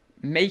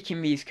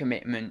making these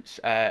commitments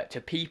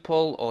to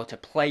people or to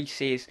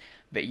places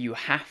that you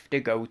have to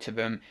go to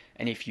them,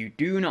 and if you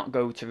do not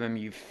go to them,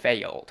 you've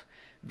failed.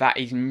 That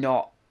is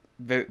not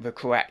the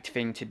correct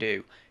thing to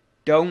do.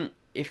 Don't,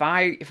 if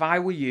I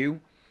were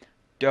you,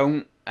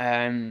 don't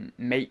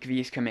make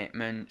these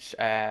commitments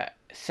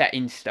set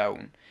in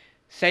stone.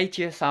 Say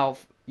to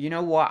yourself, you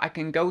know what, I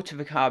can go to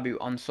the car boot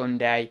on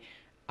Sunday,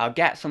 I'll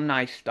get some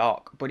nice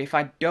stock, but if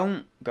I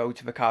don't go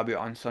to the car boot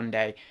on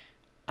Sunday,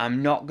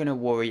 I'm not going to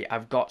worry,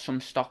 I've got some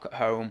stock at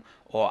home,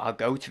 or I'll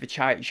go to the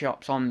charity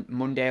shops on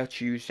Monday or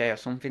Tuesday or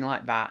something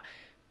like that.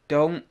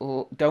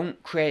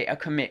 Don't create a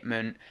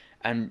commitment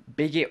and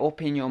big it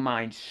up in your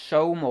mind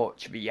so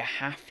much that you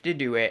have to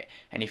do it,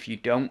 and if you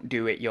don't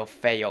do it, you'll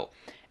fail.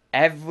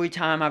 Every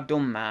time I've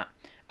done that,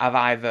 I've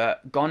either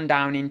gone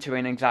down into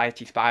an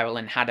anxiety spiral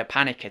and had a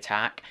panic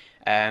attack,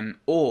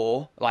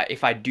 or like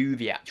if I do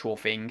the actual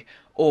thing,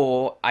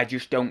 or I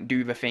just don't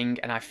do the thing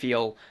and I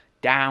feel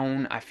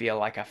down, I feel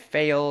like I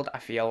failed, I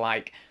feel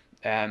like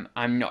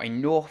I'm not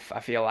enough,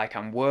 I feel like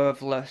I'm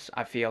worthless,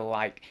 I feel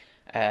like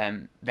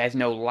there's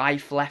no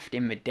life left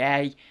in the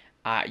day.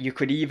 You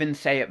could even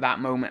say at that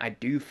moment I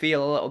do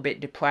feel a little bit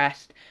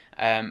depressed,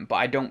 but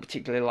I don't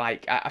particularly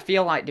like. I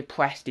feel like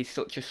depressed is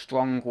such a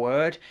strong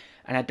word,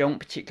 and I don't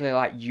particularly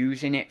like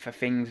using it for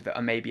things that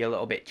are maybe a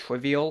little bit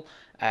trivial.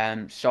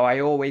 So I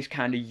always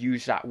kind of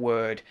use that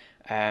word.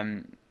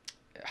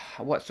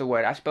 What's the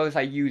word? I suppose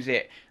I use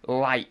it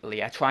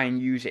lightly. I try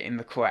and use it in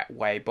the correct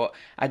way, but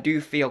I do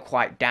feel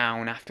quite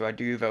down after I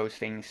do those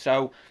things.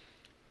 So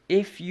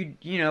if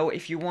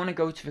if you want to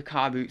go to the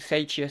car boot,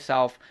 say to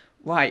yourself,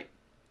 right,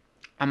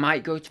 I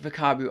might go to the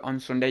car boot on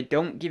Sunday.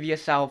 Don't give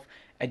yourself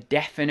a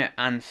definite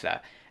answer.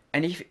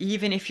 And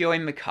even if you're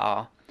in the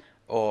car,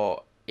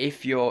 or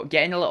if you're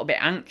getting a little bit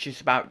anxious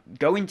about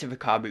going to the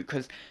car boot,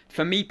 because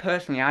for me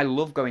personally, I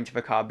love going to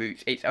the car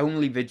boots. It's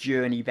only the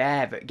journey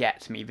there that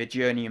gets me, the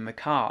journey in the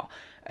car.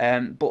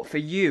 But for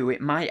you,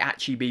 it might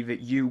actually be that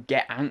you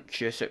get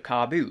anxious at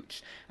car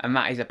boots, and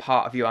that is a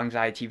part of your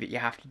anxiety that you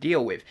have to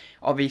deal with.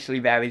 Obviously,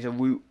 there is a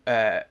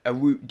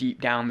root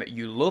deep down that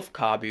you love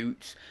car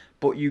boots,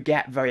 but you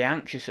get very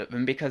anxious at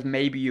them because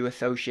maybe you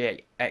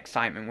associate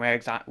excitement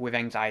with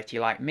anxiety,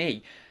 like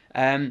me.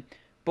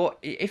 But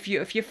if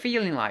you're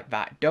feeling like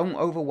that, don't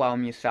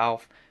overwhelm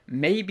yourself.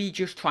 Maybe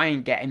just try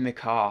and get in the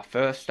car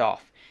first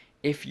off.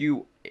 If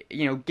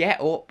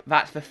get up,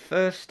 that's the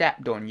first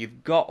step done.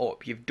 You've got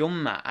up, you've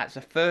done that. That's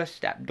the first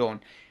step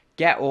done.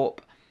 Get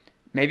up,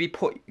 maybe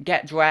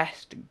get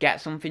dressed,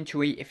 get something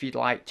to eat if you'd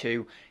like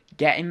to.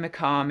 Get in the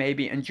car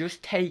maybe and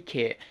just take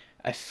it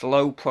a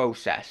slow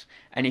process.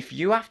 And if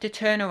you have to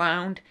turn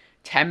around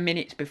 10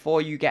 minutes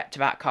before you get to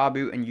that car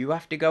boot and you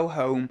have to go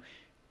home,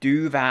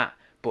 do that.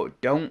 But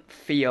don't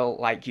feel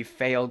like you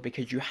failed,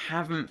 because you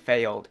haven't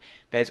failed.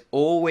 There's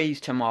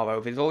always tomorrow.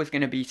 There's always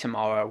going to be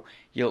tomorrow.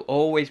 You'll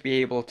always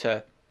be able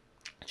to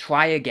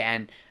try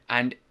again.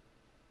 And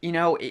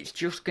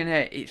it's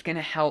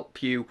gonna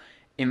help you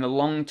in the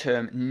long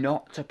term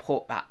not to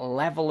put that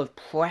level of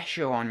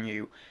pressure on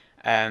you,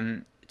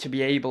 to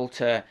be able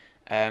to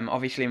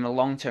obviously in the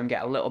long term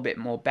get a little bit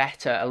more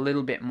better, a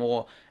little bit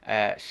more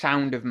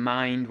sound of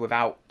mind,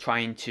 without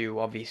trying to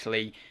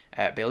obviously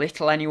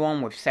belittle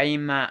anyone with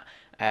saying that.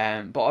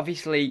 But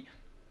obviously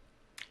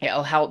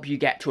it'll help you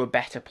get to a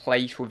better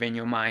place within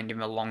your mind in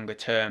the longer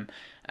term.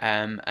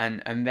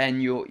 And then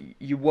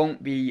you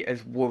won't be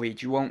as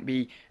worried, you won't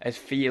be as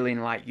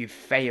feeling like you've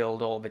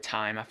failed all the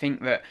time. I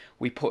think that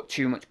we put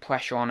too much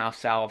pressure on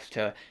ourselves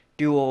to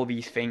do all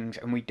these things,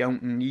 and we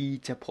don't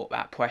need to put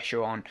that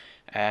pressure on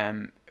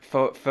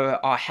for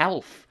our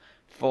health,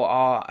 for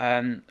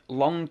our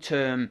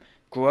long-term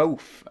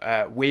growth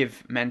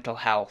with mental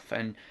health,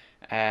 and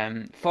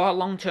for our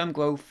long-term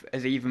growth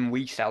as even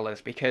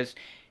resellers, because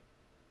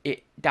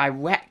it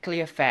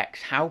directly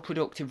affects how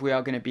productive we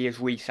are going to be as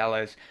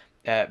resellers,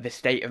 the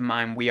state of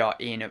mind we are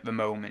in at the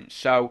moment.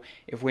 So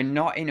if we're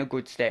not in a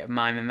good state of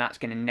mind, then that's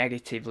going to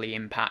negatively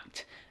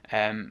impact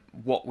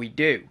what we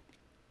do.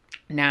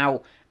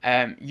 Now,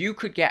 you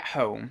could get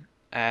home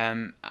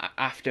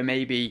after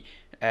maybe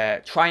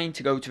trying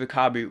to go to the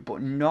car boot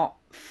but not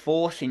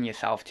forcing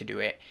yourself to do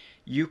it.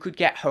 You could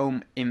get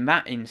home in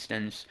that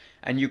instance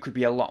and you could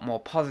be a lot more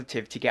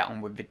positive to get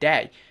on with the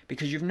day,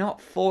 because you've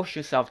not forced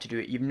yourself to do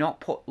it, you've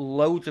not put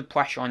loads of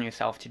pressure on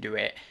yourself to do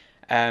it,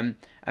 and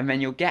then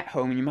you'll get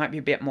home and you might be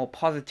a bit more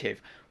positive.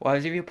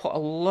 Whereas if you put a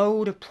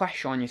load of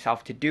pressure on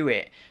yourself to do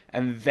it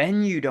and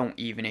then you don't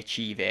even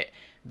achieve it,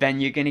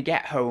 then you're going to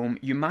get home,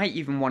 you might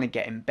even want to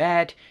get in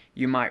bed,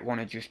 you might want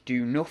to just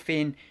do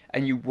nothing,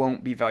 and you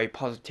won't be very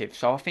positive.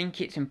 So I think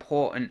it's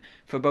important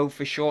for both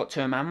the short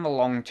term and the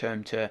long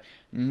term to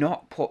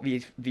not put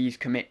these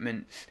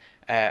commitments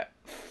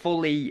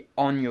fully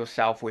on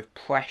yourself with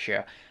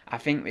pressure. I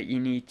think that you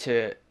need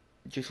to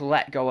just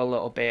let go a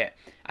little bit.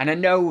 And I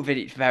know that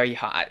it's very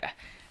hard.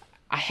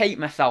 I hate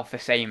myself for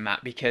saying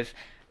that, because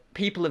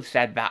people have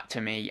said that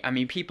to me. I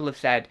mean, people have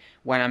said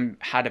when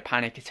I had a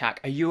panic attack,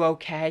 "Are you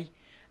okay?"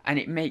 And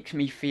it makes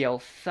me feel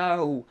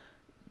so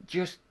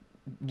just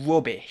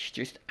rubbish,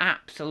 just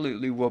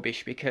absolutely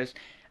rubbish, because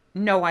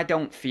no, I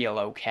don't feel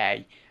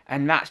okay,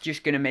 and that's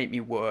just going to make me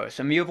worse.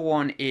 And the other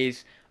one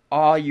is,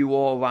 "Are you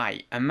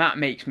alright?" And that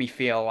makes me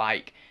feel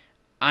like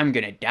I'm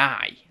going to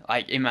die.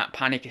 Like in that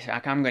panic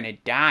attack, I'm going to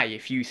die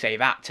if you say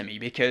that to me,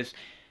 because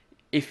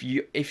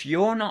if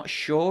you're not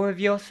sure of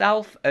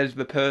yourself as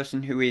the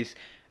person who is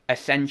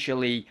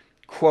essentially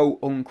quote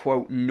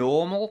unquote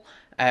normal,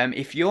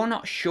 if you're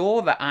not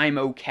sure that I'm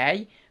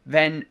okay,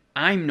 then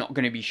I'm not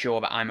going to be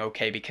sure that I'm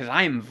okay, because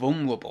I am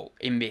vulnerable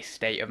in this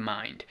state of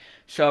mind.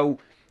 So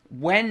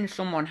when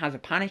someone has a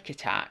panic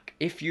attack,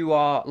 if you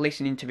are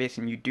listening to this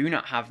and you do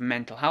not have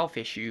mental health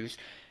issues,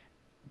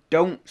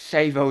 don't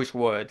say those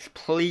words.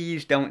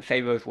 Please don't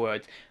say those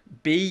words.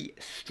 Be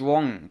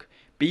strong.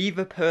 Be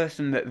the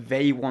person that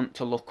they want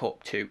to look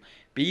up to.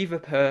 Be the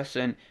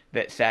person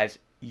that says,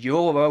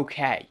 you're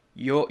okay.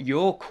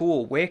 You're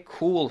cool. We're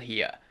cool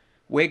here.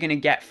 We're gonna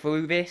get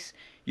through this.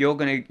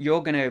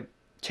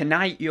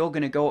 Tonight you're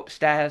gonna go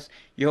upstairs.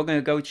 You're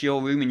gonna go to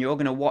your room and you're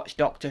gonna watch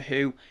Doctor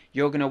Who.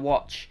 You're gonna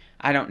watch,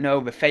 I don't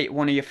know,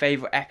 one of your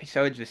favorite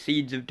episodes, The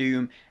Seeds of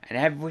Doom, and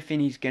everything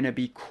is gonna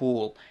be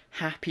cool.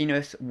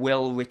 Happiness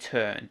will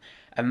return,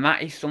 and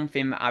that is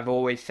something that I've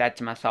always said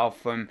to myself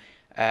from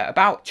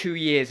about 2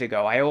 years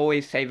ago. I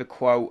always say the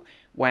quote,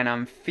 when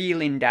I'm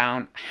feeling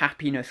down,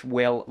 happiness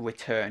will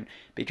return,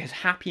 because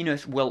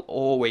happiness will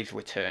always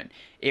return.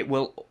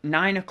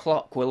 9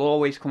 o'clock will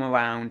always come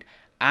around.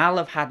 I'll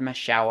have had my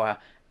shower.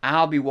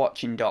 I'll be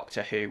watching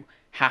Doctor Who.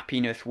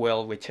 Happiness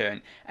will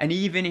return. And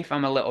even if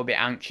I'm a little bit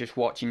anxious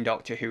watching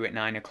Doctor Who at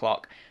 9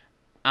 o'clock,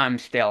 I'm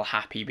still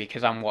happy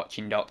because I'm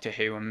watching Doctor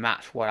Who, and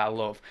that's what I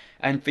love.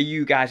 And for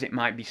you guys, it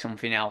might be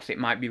something else. It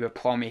might be the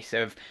promise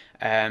of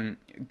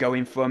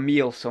going for a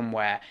meal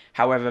somewhere.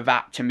 However,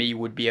 that to me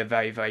would be a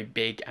very, very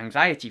big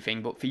anxiety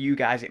thing. But for you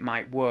guys, it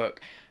might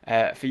work.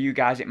 For you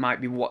guys, it might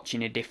be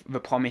watching the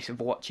promise of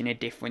watching a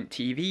different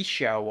TV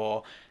show,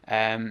 or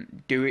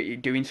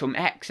doing some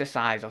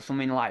exercise or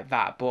something like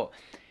that. But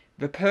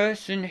the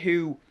person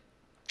who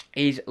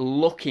is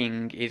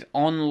looking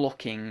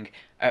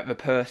at the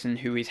person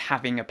who is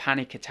having a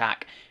panic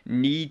attack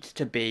needs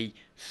to be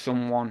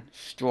someone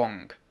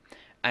strong.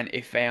 And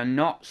if they are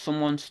not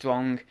someone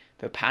strong,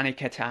 the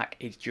panic attack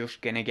is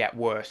just going to get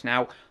worse.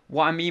 Now,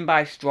 what I mean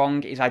by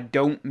strong is I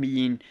don't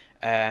mean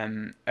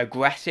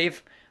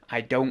aggressive.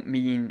 I don't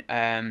mean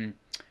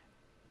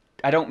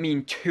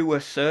too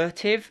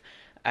assertive.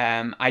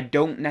 I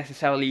don't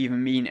necessarily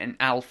even mean an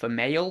alpha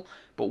male.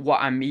 But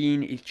what I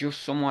mean is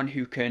just someone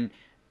who can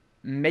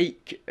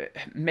make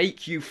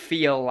you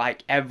feel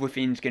like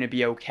everything's going to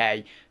be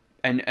okay,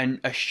 and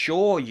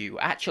assure you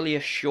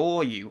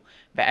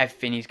that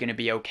everything is going to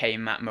be okay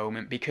in that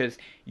moment, because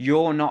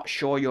you're not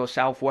sure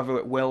yourself whether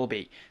it will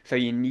be. So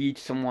you need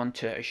someone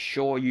to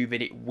assure you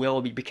that it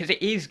will be, because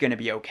it is going to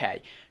be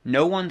okay.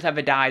 No one's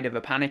ever died of a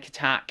panic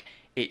attack.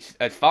 It's,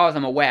 as far as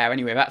I'm aware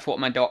anyway, that's what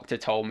my doctor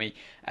told me,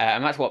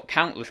 and that's what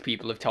countless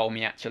people have told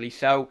me actually.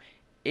 So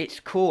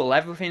it's cool,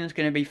 everything's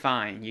going to be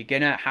fine.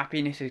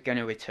 Happiness is going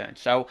to return.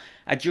 So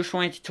I just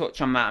wanted to touch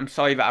on that. I'm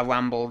sorry that I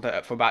rambled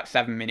for about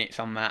 7 minutes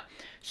on that.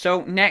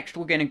 So next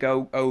we're going to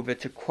go over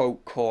to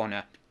Quote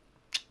Corner.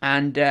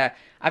 And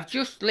I've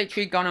just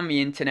literally gone on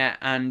the internet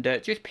and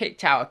just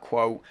picked out a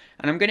quote.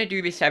 And I'm going to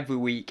do this every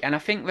week. And I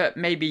think that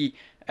maybe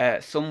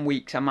some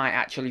weeks I might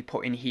actually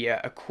put in here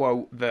a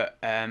quote that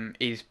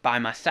is by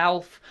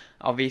myself.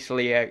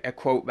 Obviously a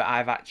quote that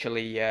I've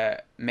actually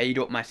made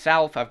up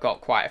myself. I've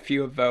got quite a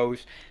few of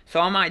those.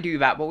 So I might do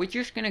that. But we're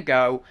just going to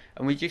go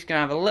and we're just going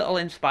to have a little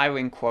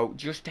inspiring quote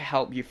just to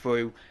help you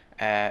through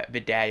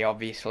the day,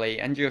 obviously.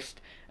 And just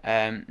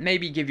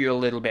maybe give you a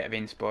little bit of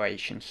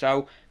inspiration.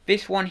 So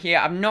this one here,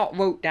 I've not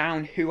wrote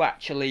down who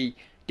actually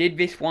did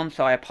this one.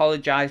 So I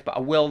apologise. But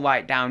I will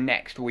write down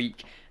next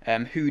week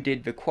who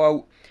did the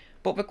quote.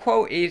 But the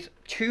quote is,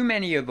 too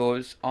many of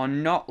us are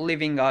not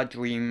living our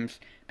dreams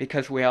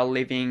because we are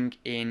living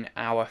in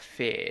our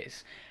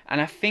fears.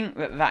 And I think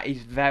that that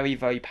is very,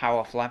 very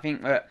powerful. I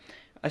think that,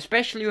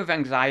 especially with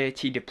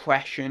anxiety,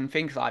 depression,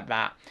 things like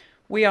that,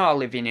 we are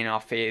living in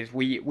our fears.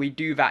 We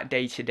do that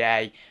day to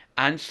day.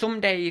 And some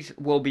days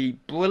will be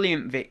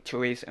brilliant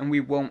victories and we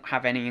won't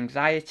have any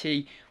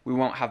anxiety. We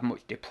won't have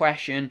much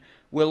depression.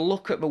 We'll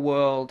look at the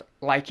world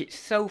like it's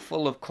so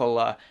full of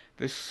colour.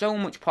 There's so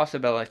much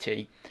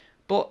possibility.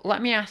 But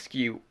let me ask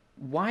you,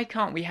 why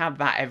can't we have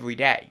that every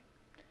day?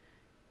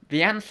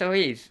 The answer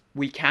is,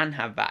 we can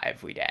have that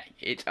every day.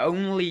 It's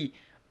only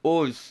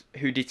us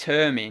who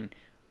determine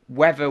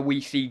whether we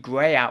see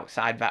grey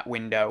outside that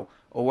window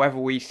or whether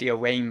we see a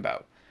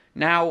rainbow.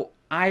 Now,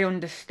 I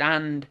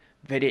understand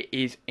that it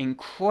is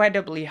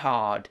incredibly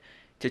hard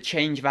to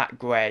change that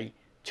grey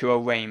to a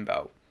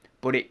rainbow,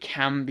 but it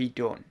can be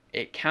done.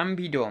 It can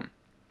be done.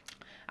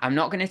 I'm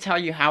not going to tell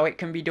you how it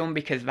can be done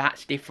because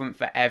that's different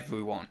for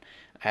everyone.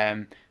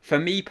 For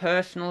me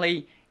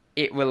personally,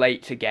 it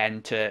relates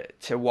again to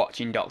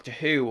watching Doctor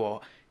Who or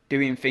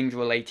doing things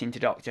relating to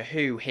Doctor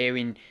Who,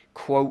 hearing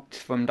quotes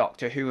from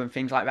Doctor Who and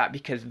things like that,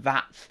 because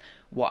that's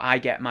what I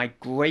get my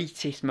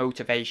greatest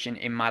motivation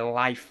in my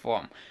life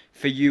from.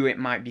 For you, it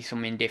might be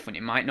something different.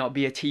 It might not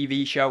be a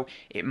TV show.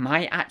 It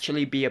might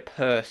actually be a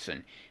person.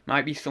 It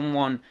might be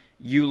someone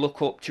you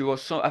look up to or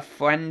a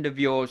friend of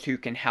yours who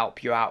can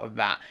help you out of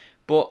that.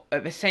 But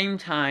at the same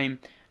time,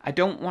 I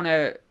don't want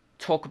to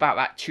talk about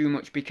that too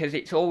much because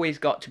it's always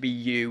got to be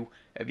you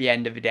at the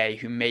end of the day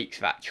who makes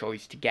that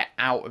choice to get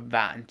out of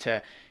that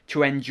and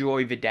to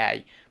enjoy the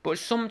day. But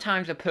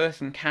sometimes a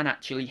person can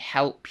actually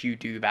help you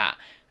do that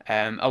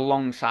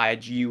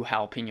alongside you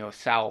helping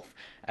yourself.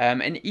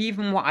 And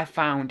even what I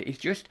found is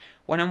just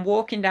when I'm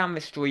walking down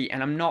the street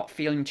and I'm not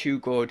feeling too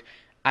good,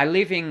 I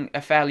live in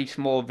a fairly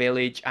small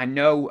village. I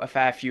know a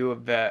fair few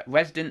of the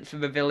residents of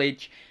the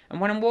village.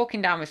 And when I'm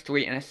walking down the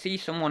street and I see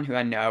someone who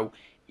I know,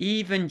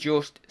 even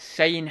just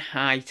saying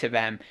hi to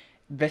them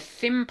the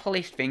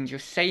simplest thing,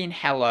 just saying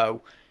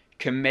hello,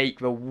 can make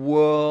the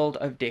world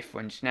of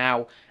difference.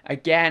 Now,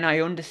 again, I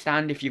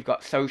understand if you've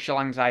got social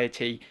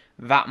anxiety,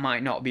 that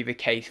might not be the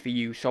case for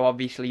you. So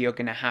obviously you're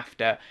going to have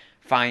to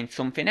find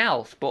something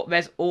else. But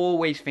there's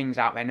always things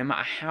out there, no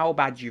matter how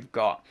bad you've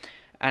got.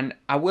 And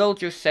I will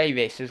just say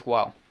this as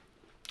well.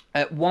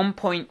 At one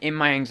point in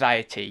my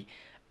anxiety,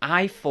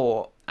 I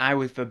thought I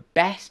was the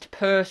best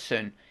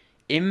person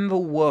in the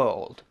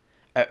world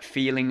at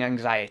feeling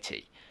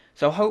anxiety.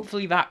 So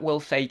hopefully that will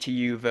say to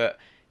you that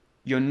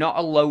you're not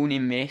alone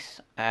in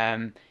this.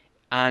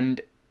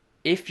 And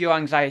if your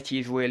anxiety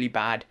is really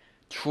bad,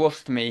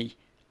 trust me,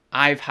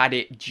 I've had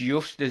it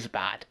just as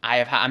bad.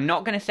 I'm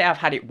not going to say I've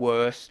had it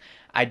worse.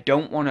 I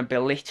don't want to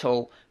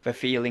belittle the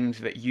feelings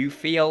that you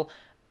feel.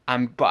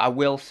 But I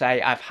will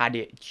say I've had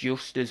it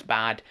just as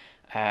bad.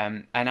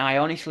 And I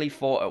honestly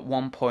thought at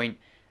one point,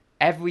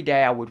 every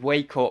day I would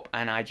wake up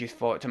and I just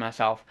thought to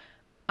myself,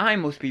 I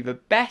must be the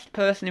best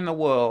person in the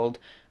world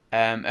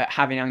at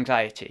having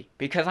anxiety,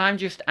 because I'm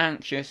just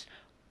anxious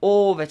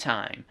all the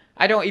time.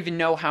 I don't even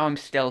know how I'm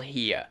still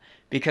here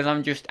because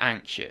I'm just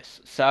anxious.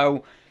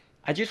 So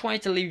I just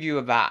wanted to leave you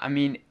with that. I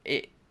mean,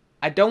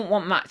 I don't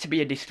want that to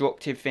be a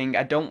destructive thing.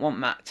 I don't want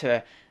that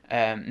to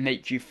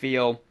make you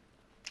feel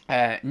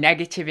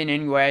negative in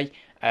any way.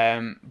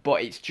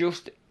 But it's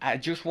just, I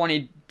just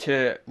wanted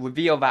to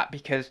reveal that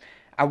because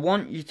I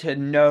want you to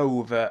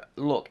know that,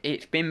 look,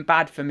 it's been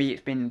bad for me.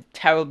 It's been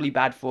terribly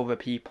bad for other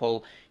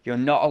people. You're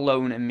not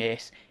alone in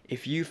this.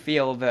 If you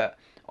feel that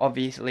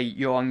obviously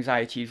your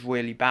anxiety is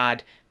really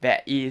bad,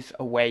 there is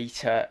a way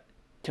to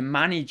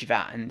manage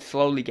that and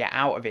slowly get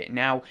out of it.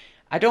 Now,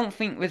 I don't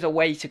think there's a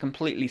way to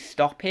completely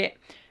stop it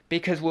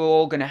because we're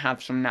all going to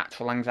have some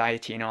natural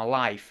anxiety in our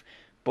life.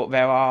 But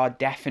there are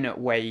definite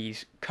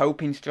ways,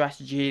 coping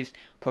strategies,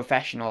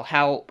 professional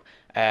help,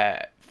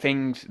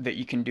 things that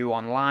you can do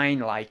online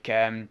like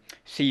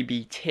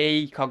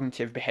CBT,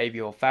 cognitive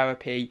behavioural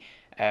therapy,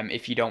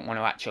 if you don't want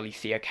to actually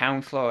see a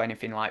counsellor or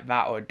anything like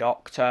that, or a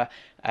doctor.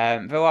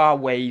 There are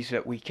ways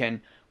that we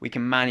can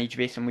manage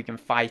this and we can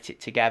fight it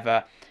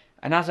together.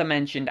 And as I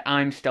mentioned,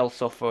 I'm still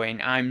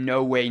suffering. I'm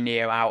no way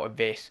near out of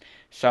this.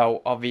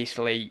 So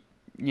obviously,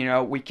 you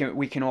know, we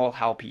can all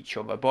help each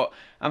other. But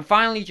I'm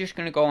finally just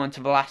going to go on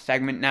to the last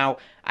segment now.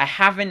 I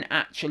haven't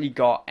actually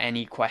got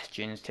any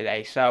questions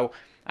today, so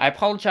I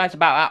apologise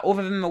about that.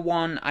 Other than the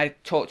one I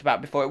talked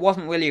about before, it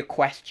wasn't really a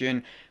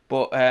question,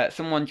 but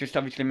someone just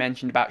obviously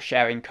mentioned about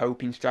sharing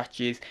coping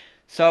strategies.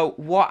 So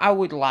what I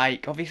would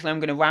like, obviously I'm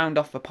going to round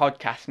off the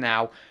podcast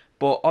now,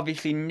 but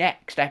obviously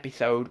next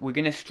episode we're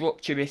going to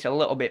structure this a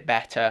little bit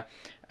better.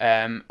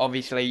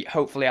 Obviously,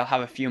 hopefully I'll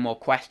have a few more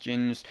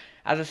questions.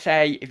 As I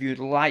say, if you'd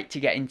like to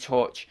get in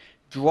touch,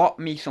 drop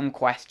me some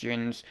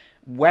questions,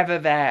 whether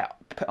they're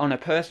on a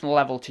personal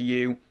level to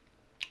you,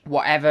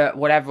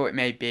 whatever it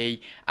may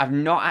be. I've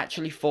not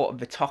actually thought of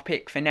the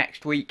topic for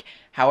next week.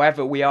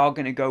 However, we are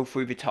going to go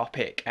through the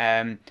topic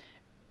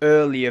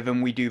earlier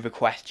than we do the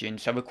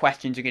questions. So the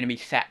questions are going to be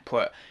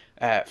separate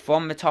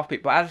from the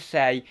topic. But as I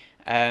say,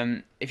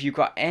 if you've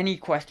got any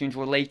questions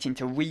relating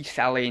to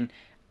reselling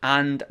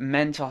and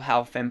mental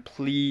health, then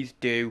please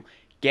do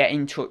get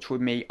in touch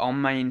with me on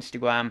my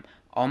Instagram,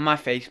 on my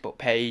Facebook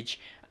page,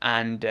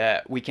 and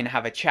we can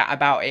have a chat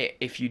about it.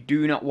 If you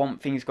do not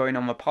want things going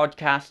on the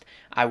podcast,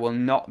 I will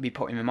not be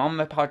putting them on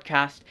the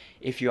podcast.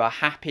 If you are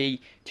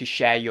happy to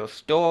share your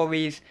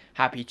stories,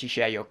 happy to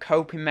share your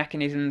coping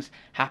mechanisms,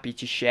 happy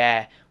to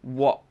share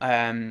what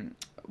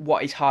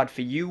is hard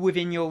for you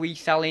within your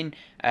reselling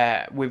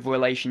with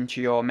relation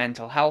to your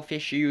mental health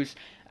issues,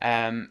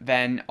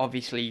 then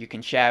obviously you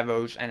can share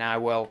those, and I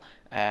will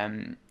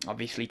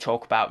obviously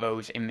talk about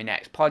those in the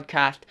next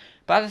podcast.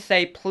 But as I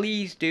say,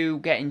 please do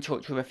get in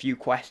touch with a few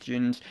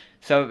questions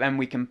so that then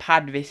we can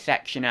pad this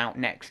section out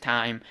next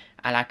time,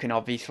 and I can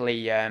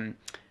obviously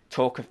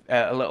talk through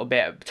a little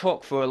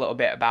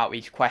bit about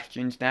these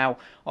questions. Now,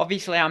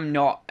 obviously I'm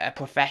not a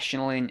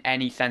professional in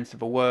any sense of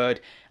the word.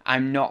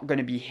 I'm not going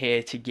to be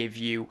here to give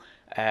you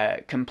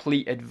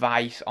complete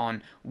advice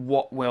on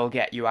what will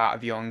get you out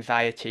of your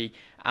anxiety.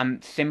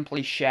 I'm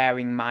simply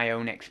sharing my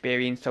own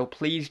experience, so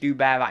please do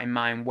bear that in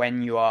mind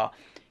when you are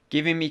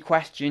giving me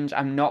questions.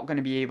 I'm not going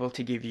to be able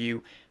to give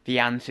you the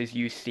answers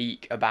you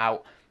seek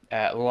about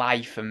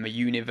life and the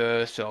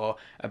universe, or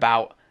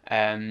about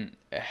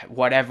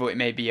whatever it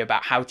may be,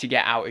 about how to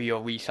get out of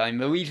your reselling.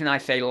 The reason I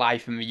say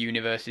life and the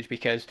universe is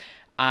because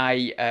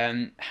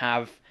I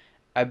have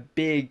a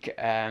big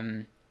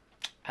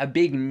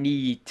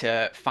need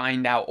to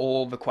find out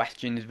all the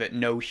questions that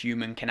no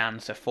human can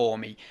answer for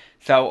me.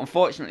 So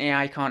unfortunately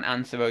I can't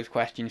answer those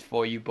questions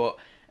for you, but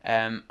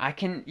I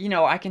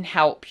can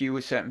help you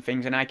with certain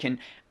things, and I can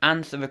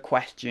answer the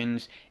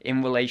questions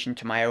in relation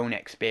to my own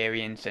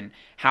experience and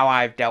how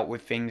I've dealt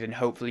with things, and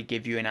hopefully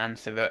give you an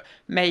answer that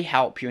may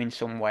help you in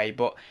some way.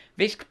 But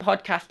this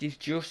podcast is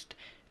just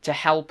to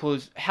help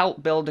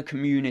build a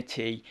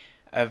community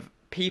of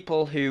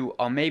people who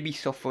are maybe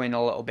suffering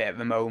a little bit at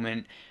the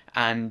moment,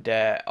 and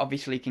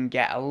obviously can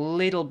get a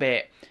little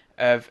bit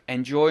of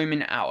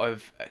enjoyment out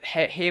of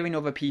hearing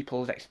other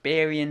people's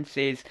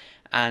experiences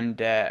and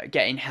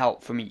getting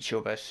help from each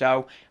other.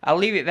 So I'll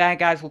leave it there,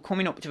 guys. We're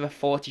coming up to the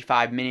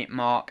 45-minute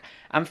mark.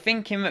 I'm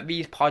thinking that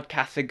these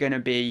podcasts are going to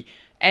be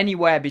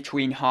anywhere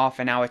between half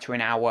an hour to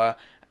an hour.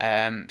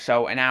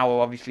 So an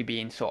hour obviously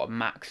being sort of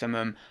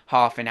maximum,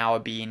 half an hour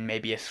being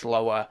maybe a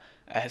slower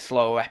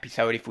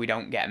episode if we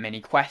don't get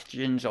many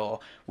questions or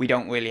we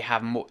don't really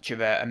have much of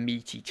a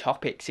meaty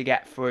topic to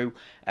get through.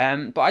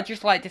 But I'd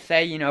just like to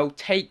say,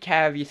 take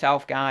care of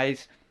yourself,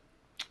 guys.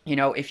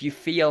 If you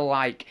feel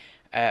like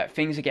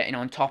things are getting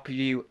on top of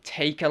you,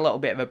 take a little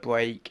bit of a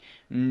break.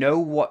 Know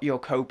what your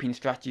coping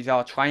strategies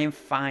are. Try and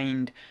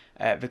find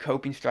the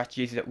coping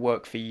strategies that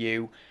work for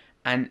you.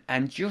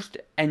 And just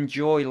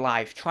enjoy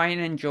life. Try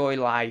and enjoy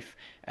life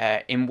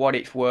in what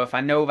it's worth. I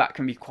know that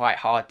can be quite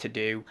hard to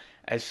do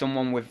as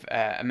someone with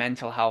a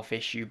mental health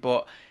issue,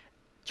 but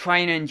try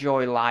and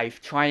enjoy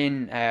life. Try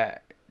and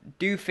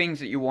do things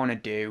that you want to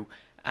do.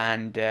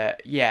 And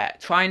yeah,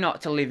 try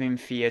not to live in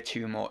fear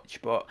too much.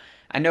 But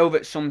I know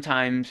that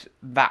sometimes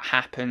that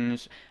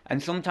happens.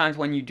 And sometimes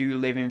when you do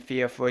live in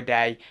fear for a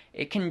day,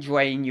 it can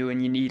drain you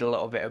and you need a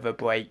little bit of a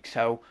break.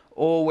 So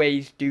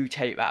always do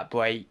take that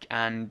break,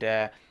 and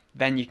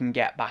then you can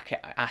get back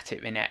at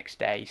it the next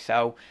day.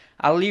 So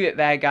I'll leave it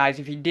there, guys.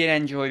 If you did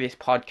enjoy this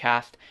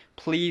podcast,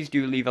 please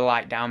do leave a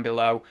like down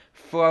below.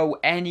 Throw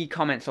any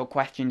comments or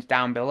questions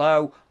down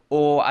below,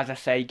 or as I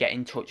say, get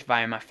in touch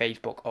via my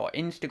Facebook or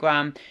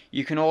Instagram.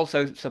 You can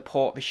also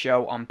support the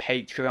show on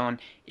Patreon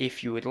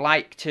if you would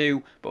like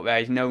to, but there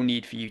is no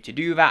need for you to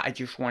do that. I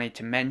just wanted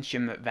to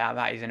mention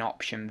that is an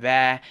option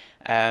there,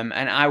 and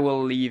I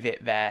will leave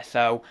it there.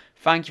 So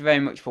thank you very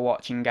much for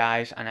watching,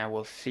 guys, and I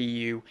will see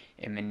you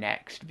in the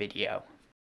next video.